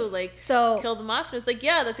actually- to do? Like, so- kill them off?" And it's like,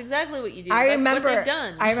 "Yeah, that's exactly what you do. I That's remember. what they've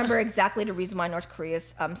done." I remember exactly the reason why North Korea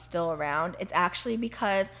is still around. It's actually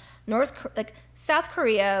because South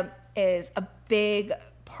Korea is a big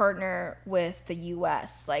partner with the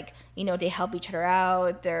U.S. Like, you know, they help each other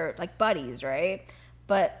out. They're like buddies, right?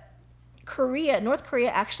 But North Korea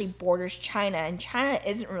actually borders China, and China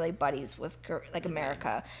isn't really buddies with like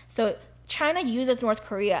America. So China uses North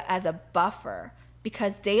Korea as a buffer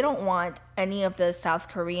because they don't want any of the South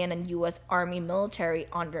Korean and U.S. Army military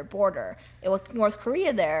on their border. And with North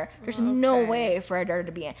Korea there's no Okay. way for there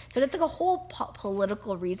to be in. So that's like a whole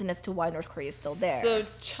political reason as to why North Korea is still there. So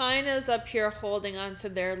China's up here holding on to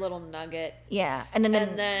their little nugget, yeah, and then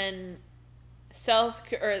and then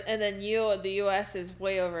the U.S. is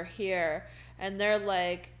way over here, and they're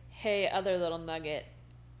like, "Hey, other little nugget,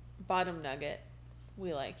 bottom nugget,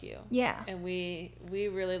 we like you, yeah. and we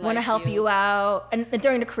really like Want to help you out. And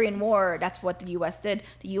during the Korean War, that's what the U.S. did.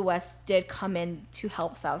 The U.S. did come in to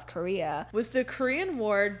help South Korea. Was the Korean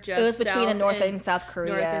War just? It was between the South North and South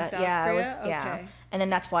Korea. North and South yeah, Korea? it was. Yeah, Okay. and then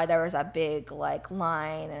that's why there was that big like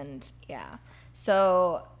line, and yeah.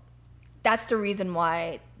 So that's the reason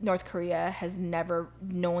why North Korea has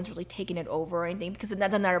no one's really taken it over or anything, because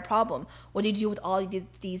that's another problem. What do you do with all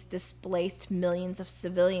these displaced millions of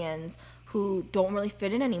civilians who don't really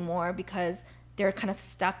fit in anymore because they're kind of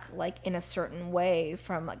stuck like in a certain way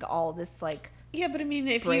from like all this like Yeah, but I mean,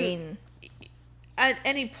 if brain. at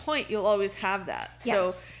any point you'll always have that. So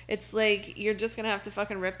Yes. it's like you're just gonna have to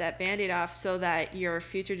fucking rip that Band-Aid off so that your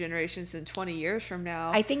future generations in 20 years from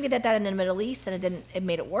now. I think they did that in the Middle East, and it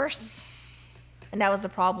made it worse. And that was the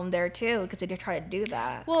problem there too, because they did try to do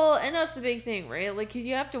that. Well, and that's the big thing, right? Like, 'cause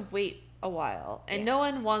you have to wait a while, and Yeah. no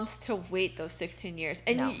one wants to wait those 16 years.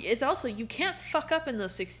 And No. it's also, you can't fuck up in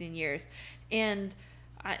those 16 years. And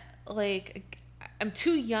I'm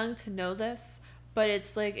too young to know this, but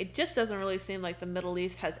it's like, it just doesn't really seem like the Middle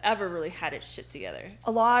East has ever really had its shit together.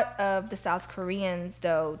 A lot of the South Koreans,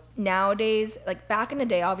 though, nowadays, like back in the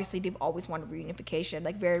day, obviously they've always wanted reunification.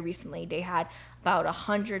 Like very recently, they had about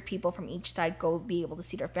 100 people from each side go be able to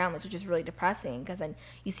see their families, which is really depressing, because then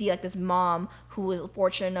you see like this mom who was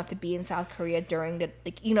fortunate enough to be in South Korea during the,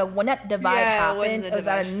 like, you know, when that divide Yeah, when happened, the it was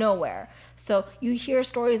out of divide. nowhere. So you hear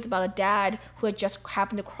stories about a dad who had just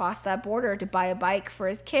happened to cross that border to buy a bike for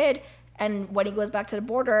his kid. And when he goes back to the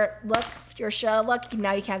border, look, you're shut of luck.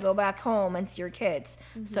 Now you can't go back home and see your kids.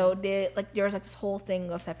 So there was like this whole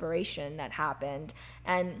thing of separation that happened.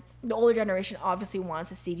 And the older generation obviously wants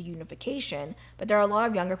to see the unification, but there are a lot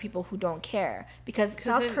of younger people who don't care because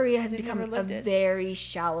South Korea has they've become never a lived it. very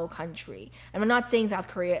shallow country. And I'm not saying South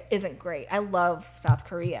Korea isn't great. I love South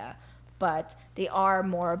Korea, but they are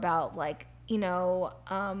more about like, you know,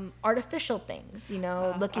 artificial things, you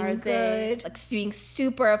know, looking are they? good, like being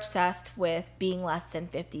super obsessed with being less than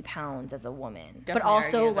 50 pounds as a woman, but Definitely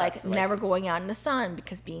also argue like that's, like- never going out in the sun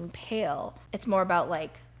because being pale. It's more about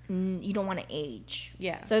like, you don't want to age.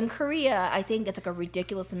 Yeah. So in Korea, I think it's like a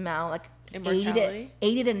ridiculous amount, like 'Immortality?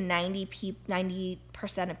 80 to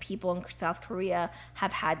 90% of people in South Korea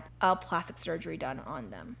have had plastic surgery done on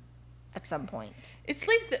them at some point. It's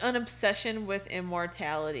like an obsession with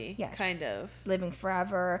immortality, Yes. kind of. Living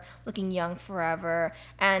forever, looking young forever.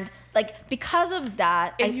 And like because of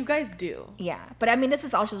that, And you guys do. yeah. But I mean, this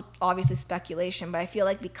is also obviously speculation, but I feel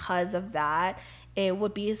like because of that, it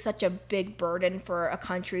would be such a big burden for a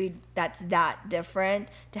country that's that different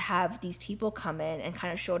to have these people come in and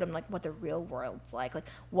kind of show them like what the real world's like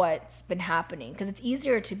what's been happening, because it's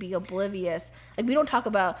easier to be oblivious. Like we don't talk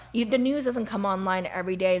about the news doesn't come online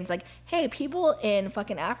every day and it's like, hey, people in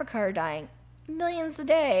fucking Africa are dying. millions a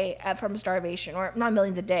day from starvation, or not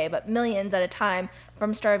millions a day, but millions at a time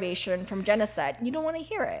from starvation, from genocide. You don't want to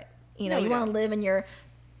hear it. You know, No, you we want to don't. live in your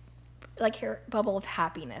bubble of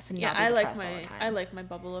happiness and not be depressed all the time. I like my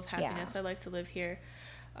bubble of happiness. I like to live here.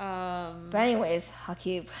 But anyways, I'll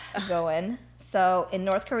keep going. So in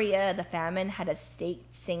North Korea, the famine had a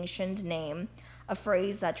state-sanctioned name, a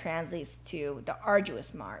phrase that translates to the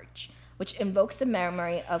Arduous March, which invokes the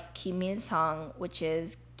memory of Kim Il-sung, which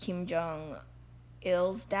is Kim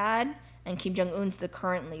Jong-il's dad, and Kim Jong-un's the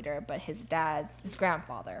current leader, but his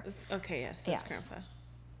grandfather. Okay, yes, that's grandpa.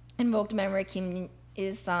 Invoked memory of Kim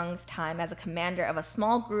Il-sung's time as a commander of a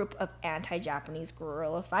small group of anti-Japanese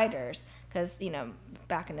guerrilla fighters, because, you know,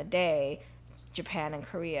 back in the day, Japan and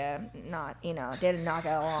Korea, they did not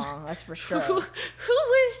get along, that's for sure. Who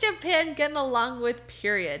was Japan getting along with,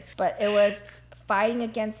 period? But it was fighting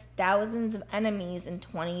against thousands of enemies in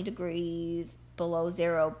 20 degrees below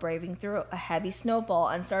zero, braving through a heavy snowfall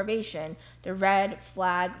and starvation, the red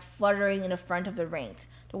flag fluttering in the front of the ranks.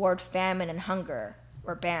 The word famine and hunger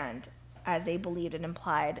were banned, as they believed it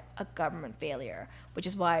implied a government failure, which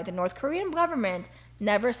is why the North Korean government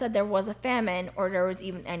never said there was a famine or there was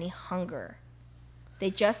even any hunger. They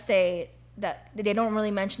just say that they don't really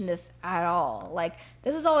mention this at all. Like,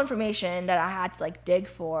 this is all information that I had to dig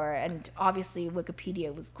for, and obviously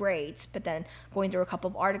Wikipedia was great, but then going through a couple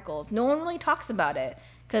of articles, no one really talks about it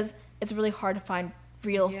because it's really hard to find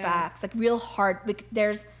real facts, real hard.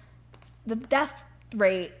 There's the death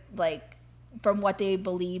rate, from what they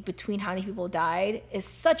believe between how many people died is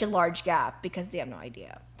such a large gap because they have no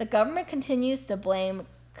idea. The government continues to blame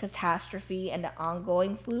catastrophe and the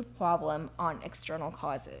ongoing food problem on external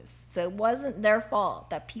causes. So it wasn't their fault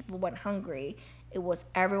that people went hungry. It was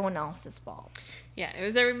everyone else's fault. Yeah, it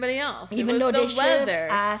was everybody else. Even it was though the they should weather.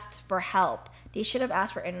 have asked for help. They should have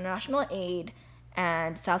asked for international aid,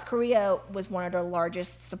 and South Korea was one of the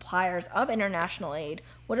largest suppliers of international aid.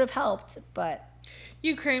 Would have helped, but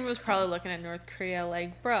Ukraine was probably looking at North Korea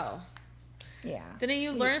like, bro, yeah. didn't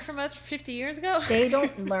you learn from us 50 years ago? They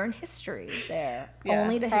don't learn history there. Yeah,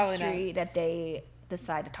 only the probably history that they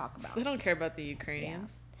decide to talk about. They don't care about the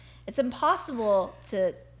Ukrainians. It's impossible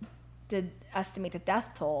to estimate the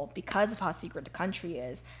death toll because of how secret the country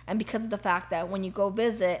is, and because of the fact that when you go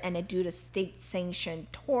visit and they do the state-sanctioned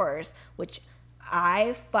tours, which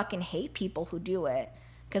I fucking hate people who do it,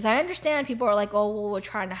 because I understand people are like, oh, well, we're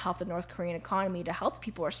trying to help the North Korean economy to help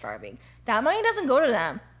people who are starving. That money doesn't go to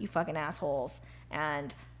them, you fucking assholes.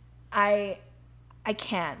 And I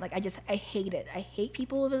can't. I hate it. I hate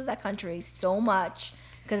people who visit that country so much,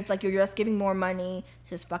 because it's like you're just giving more money to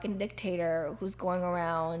this fucking dictator who's going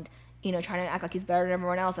around, trying to act like he's better than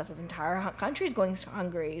everyone else as his entire country is going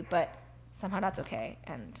hungry. But somehow that's okay.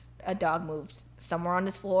 And a dog moved somewhere on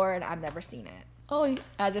this floor, and I've never seen it. Oh,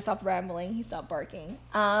 as I stopped rambling, he stopped barking.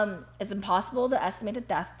 It's impossible to estimate the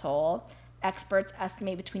death toll. Experts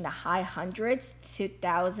estimate between the high hundreds of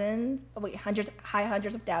thousands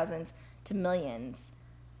to millions,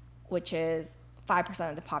 which is 5%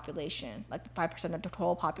 of the population. 5% of the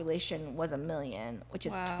total population was 1 million, which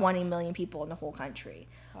is 20 million people in the whole country.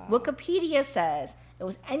 Wow. Wikipedia says it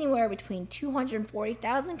was anywhere between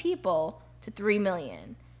 240,000 people to 3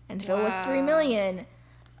 million. And if it was 3 million,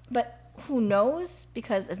 but who knows?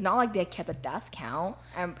 Because it's not like they kept a death count.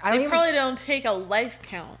 They probably don't take a life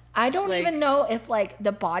count. I don't even know if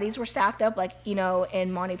the bodies were stacked up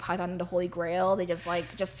in Monty Python and the Holy Grail. They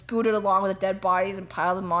just scooted along with the dead bodies and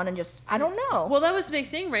piled them on and I don't know. Well, that was the big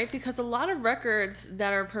thing, right? Because a lot of records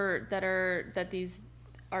that these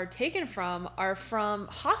are taken from are from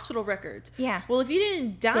hospital records. Yeah. Well, if you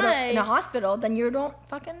didn't die in a hospital, then you don't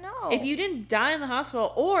fucking know. If you didn't die in the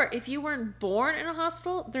hospital, or if you weren't born in a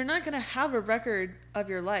hospital, they're not going to have a record of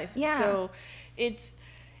your life. Yeah. So it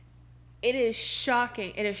is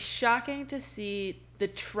shocking. It is shocking to see the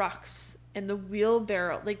trucks and the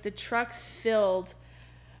wheelbarrow, the trucks filled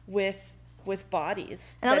with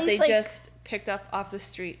bodies and that they just picked up off the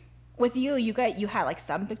street. With you had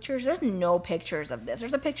some pictures. There's no pictures of this.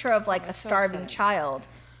 There's a picture of a starving child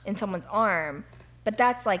in someone's arm, but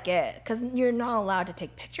that's it, because you're not allowed to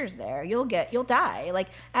take pictures there. You'll die.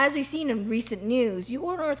 As we've seen in recent news, you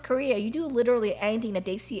go to North Korea, you do literally anything that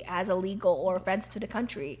they see as illegal or offensive to the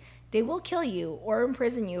country, they will kill you or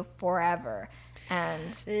imprison you forever.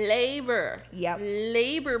 And labor. Yep.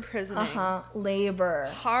 Labor prisoning. Labor.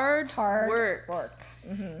 Hard work.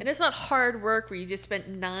 Mm-hmm. And it's not hard work where you just spent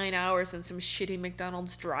 9 hours in some shitty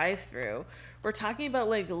McDonald's drive-thru. We're talking about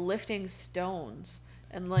lifting stones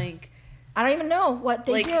and I don't even know what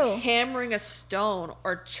they like do. hammering a stone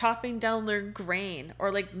or chopping down their grain or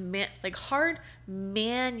like hard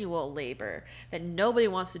manual labor that nobody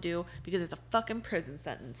wants to do because it's a fucking prison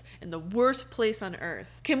sentence in the worst place on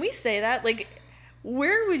earth. Can we say that? Like,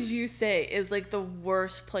 where would you say is like the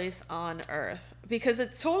worst place on earth? Because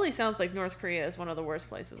it totally sounds like North Korea is one of the worst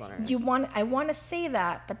places on earth. I want to say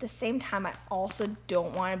that, but at the same time, I also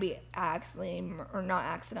don't want to be accidentally, or not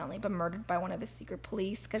accidentally, but murdered by one of his secret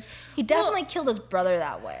police, because he definitely killed his brother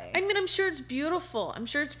that way. I mean, I'm sure it's beautiful.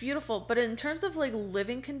 But in terms of like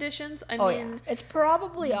living conditions, I mean, it's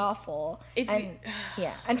probably awful.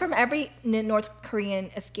 And from every North Korean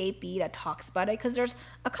escapee that talks about it, because there's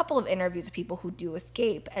a couple of interviews of people who do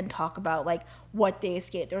escape and talk about like what they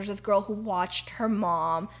escaped. There was this girl who watched her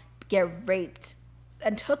mom get raped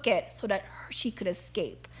and took it so that she could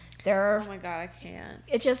escape. Oh my god, I can't.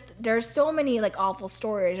 It's just, there's so many like awful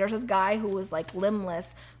stories. There's this guy who was like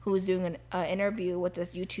limbless, who was doing an interview with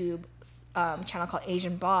this YouTube channel called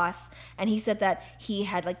Asian Boss, and he said that he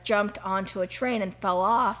had like jumped onto a train and fell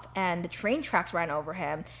off, and the train tracks ran over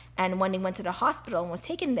him, and when he went to the hospital and was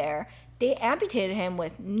taken there, they amputated him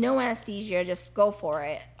with no anesthesia, just go for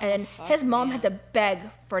it. And his mom had to beg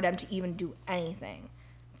for them to even do anything.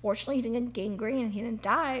 Fortunately, he didn't get gangrene and he didn't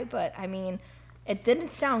die, but I mean, it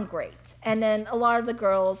didn't sound great. And then a lot of the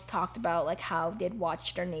girls talked about like how they'd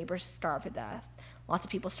watched their neighbors starve to death. Lots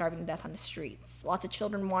of people starving to death on the streets. Lots of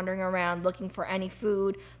children wandering around looking for any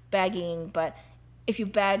food, begging. But if you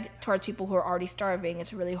beg towards people who are already starving,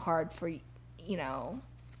 it's really hard for, you know.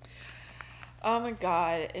 Oh my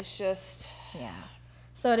god, it's just... Yeah.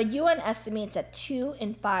 So the UN estimates that 2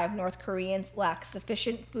 in 5 North Koreans lack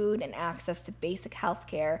sufficient food and access to basic health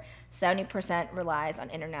care. 70% relies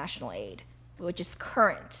on international aid, which is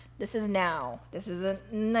current. This is now. This is the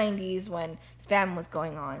 90s when this famine was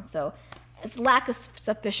going on. So it's lack of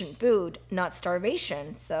sufficient food, not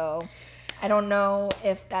starvation. So I don't know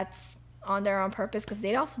if that's on there on purpose, because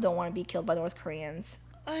they also don't want to be killed by North Koreans.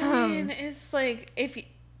 I mean, it's like, if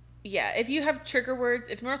you have trigger words,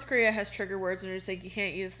 if North Korea has trigger words and you're just like, you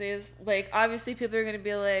can't use these, like, obviously people are going to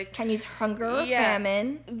be like... Can use hunger or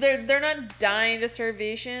famine. They're not dying to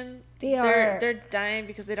starvation. They're dying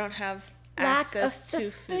because they don't have access to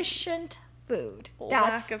sufficient food.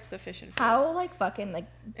 Lack of sufficient food. How, like, fucking, like,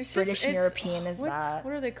 British and European is that?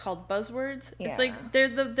 What are they called? Buzzwords? Yeah. It's like, they're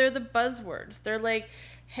the buzzwords. They're like,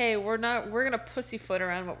 hey, we're going to pussyfoot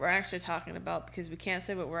around what we're actually talking about because we can't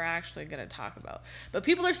say what we're actually going to talk about. But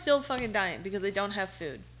people are still fucking dying because they don't have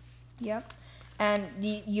food. Yep. And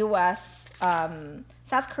the U.S.,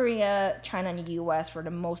 South Korea, China, and the U.S. were the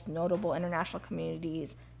most notable international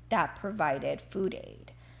communities that provided food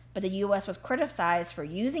aid. But the U.S. was criticized for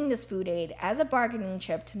using this food aid as a bargaining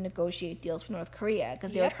chip to negotiate deals with North Korea,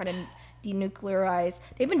 because they were trying to denuclearize.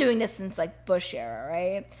 They've been doing this since, like, Bush era,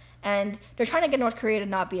 right? And they're trying to get North Korea to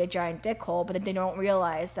not be a giant dickhole, but then they don't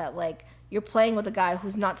realize that, like, you're playing with a guy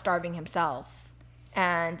who's not starving himself,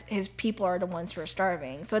 and his people are the ones who are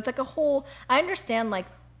starving. So it's like a whole... I understand, like,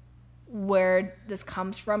 where this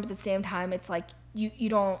comes from, but at the same time, it's like, you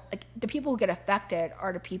don't... Like, the people who get affected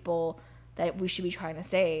are the people that we should be trying to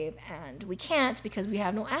save, and we can't because we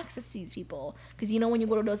have no access to these people. Because, you know, when you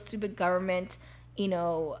go to those stupid government, you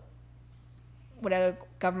know... whatever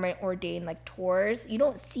government ordained like tours, you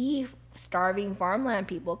don't see starving farmland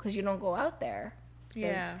people because you don't go out there.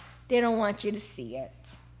 Yeah. They don't want you to see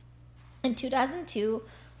it. In 2002,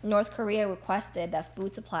 North Korea requested that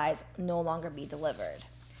food supplies no longer be delivered.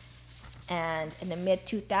 And in the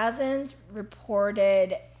mid-2000s,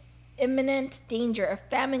 reported imminent danger of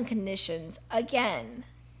famine conditions again.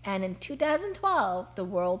 And in 2012, the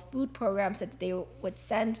World Food Program said that they would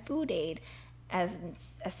send food aid as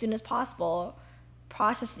soon as possible,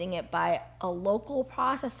 processing it by a local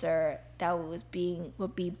processor that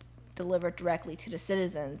would be delivered directly to the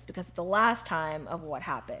citizens, because it's the last time of what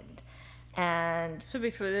happened. And so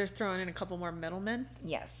basically they're throwing in a couple more middlemen?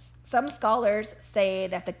 Yes. Some scholars say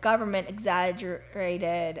that the government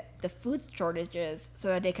exaggerated the food shortages so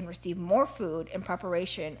that they can receive more food in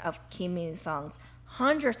preparation of Kim Il-sung's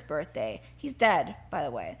 100th birthday. He's dead, by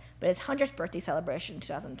the way, but his 100th birthday celebration in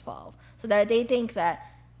 2012. So that they think that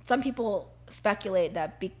some people speculate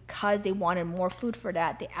that because they wanted more food for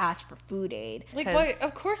that, they asked for food aid. Like, why?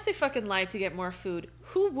 Of course they fucking lied to get more food.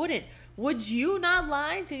 Who wouldn't? Would you not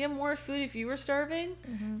lie to get more food if you were starving?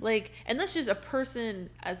 Mm-hmm. Like, and that's just a person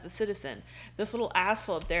as the citizen. This little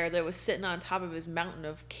asshole up there that was sitting on top of his mountain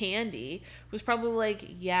of candy was probably like,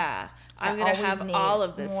 yeah, I'm going to have all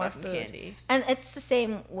of this fucking candy. And it's the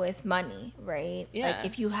same with money, right? Yeah. Like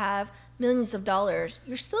if you have millions of dollars,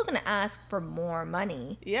 you're still going to ask for more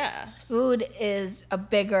money. Yeah. Food is a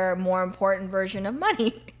bigger, more important version of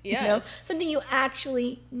money. Yes. You know? Something you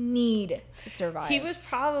actually need to survive. He was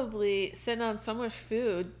probably sitting on so much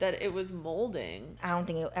food that it was molding. I don't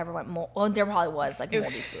think it ever went mold. Well, there probably was like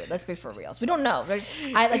moldy food. Let's be for reals. We don't know.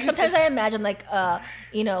 I like sometimes I imagine like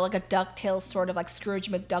you know, like a DuckTales sort of like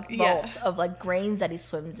Scrooge McDuck vault of like grains that he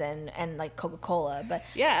swims in and like Coca-Cola. But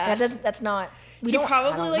that's not. He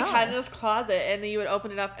probably like had in his closet, and you would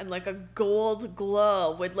open it up, and like a gold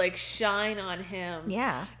glow would like shine on him.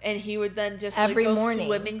 Yeah. And he would then just every like go morning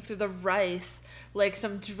swimming through the rice like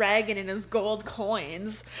some dragon in his gold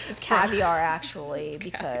coins. It's caviar actually,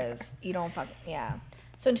 because you don't fucking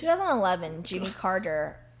So in 2011, Jimmy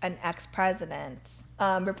Carter, an ex-president,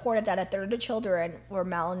 reported that a third of the children were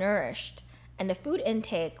malnourished, and the food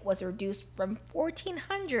intake was reduced from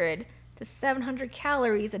 1,400 to 700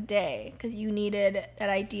 calories a day, because you needed that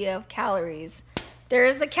idea of calories.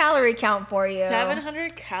 There's the calorie count for you.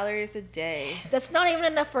 700 calories a day. That's not even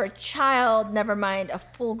enough for a child, never mind a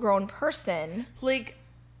full-grown person. Like,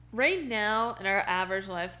 right now, in our average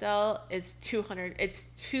lifestyle, it's 200.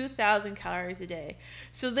 It's 2,000 calories a day.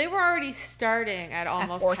 So they were already starting at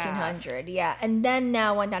almost 1,400, yeah. And then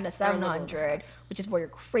now went down to 700, which is where you're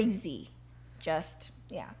crazy.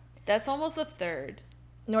 That's almost a third.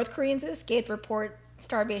 North Koreans who escaped report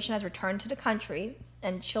starvation has returned to the country,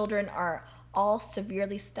 and children are all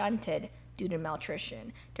severely stunted due to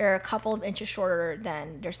malnutrition. They're a couple of inches shorter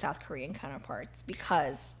than their South Korean counterparts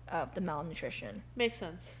because of the malnutrition. Makes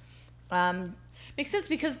sense. Makes sense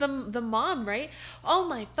because the mom, right? Oh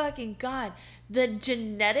my fucking God. The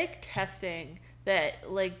genetic testing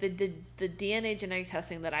that, like, the DNA genetic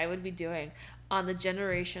testing that I would be doing on the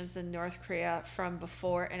generations in North Korea from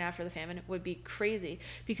before and after the famine would be crazy,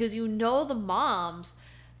 because you know the moms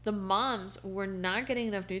were not getting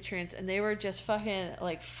enough nutrients, and they were just fucking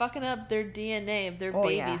up their DNA of their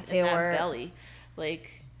babies in that belly.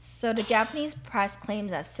 So the Japanese press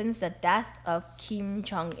claims that since the death of Kim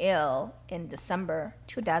Jong-il in December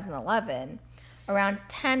 2011, around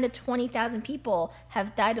 10 to 20,000 people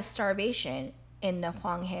have died of starvation in the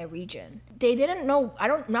Hwanghae region. They didn't know,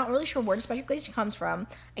 not really sure where the speculation comes from.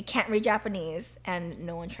 I can't read Japanese, and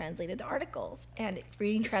no one translated the articles. And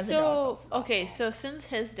reading translated articles. Okay, so since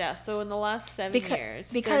his death, so in the last 7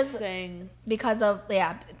 years, because of,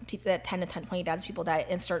 that 10 to 20,000 people died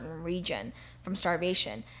in a certain region from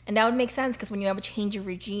starvation. And that would make sense, because when you have a change of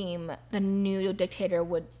regime, the new dictator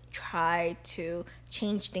would try to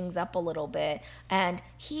change things up a little bit, and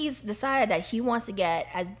he's decided that he wants to get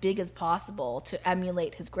as big as possible to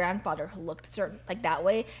emulate his grandfather, who looked certain like that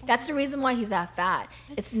way. That's the reason why he's that fat.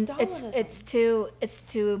 It's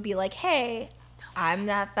to be like, hey, I'm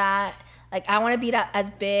that fat. Like, I want to be as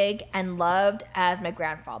big and loved as my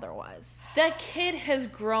grandfather was. That kid has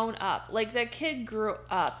grown up. Like, that kid grew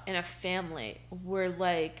up in a family where,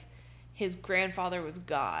 like, his grandfather was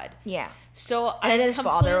God. Yeah. So and then his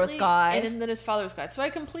father was God. And then his father was God. So I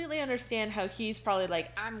completely understand how he's probably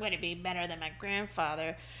like, I'm going to be better than my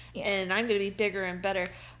grandfather. Yeah. And I'm going to be bigger and better.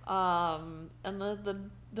 And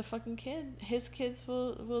the fucking kid, his kids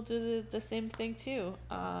will do the same thing too.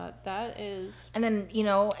 That is. And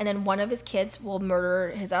then one of his kids will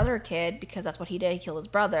murder his other kid, because that's what he did. He killed his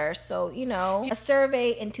brother. So, a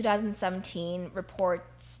survey in 2017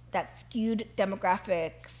 reports that skewed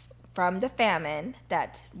demographics from the famine,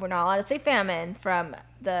 that we're not allowed to say famine, from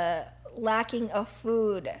the lacking of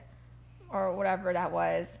food or whatever that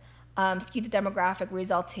was, skewed the demographic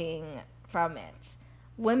resulting from it.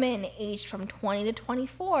 Women aged from 20 to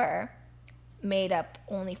 24 made up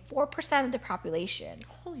only 4% of the population.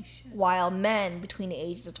 Holy shit. While men between the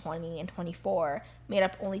ages of 20 and 24 made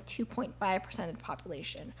up only 2.5% of the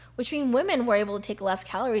population, which means women were able to take less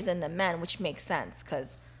calories than the men, which makes sense,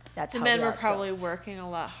 because that's how the men were probably working a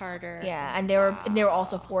lot harder. Yeah, and they were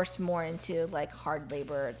also forced more into like hard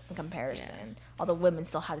labor in comparison. Yeah. Although women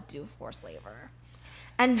still had to do forced labor.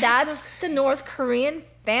 And that's the North Korean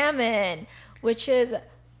famine, which is,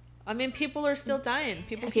 I mean, people are still dying.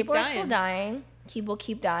 People are still dying. People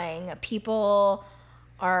keep dying. People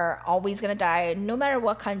are always going to die, no matter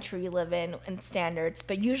what country you live in and standards,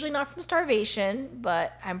 but usually not from starvation.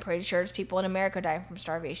 But I'm pretty sure there's people in America dying from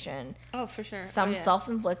starvation. Oh, for sure. Some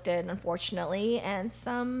self-inflicted, unfortunately, and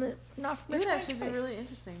some not from It would actually be really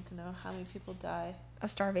interesting to know how many people die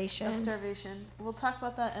of starvation. We'll talk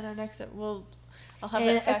about that in our next. I'll have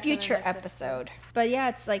in a future episode. But yeah,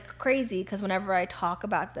 it's like crazy, because whenever I talk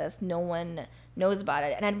about this, no one knows about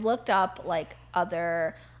it. And I've looked up like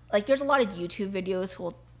other. Like, there's a lot of YouTube videos who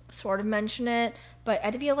will sort of mention it, but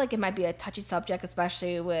I feel like it might be a touchy subject,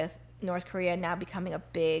 especially with North Korea now becoming a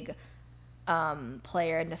big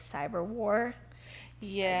player in the cyber war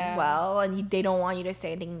as well, and they don't want you to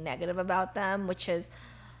say anything negative about them, which is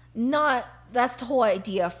not, that's the whole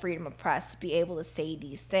idea of freedom of press, to be able to say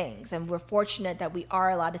these things, and we're fortunate that we are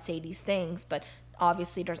allowed to say these things, but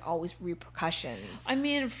obviously there's always repercussions. I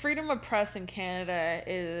mean, freedom of press in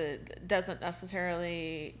Canada doesn't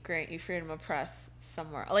necessarily grant you freedom of press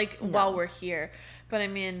somewhere, like, while we're here. But I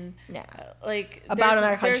mean, like, about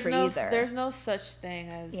another country either. There's no such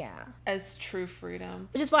thing as true freedom.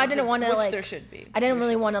 Which is why I didn't want to, like, there should be. I didn't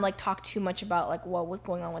really want to, like, talk too much about, like, what was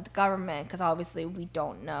going on with the government, because obviously we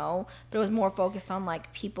don't know. But it was more focused on,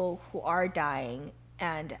 like, people who are dying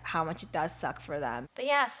and how much it does suck for them. But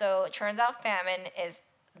yeah, so it turns out famine is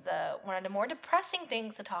one of the more depressing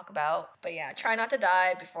things to talk about. But yeah, try not to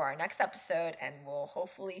die before our next episode, and we'll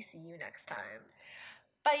hopefully see you next time.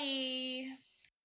 Bye!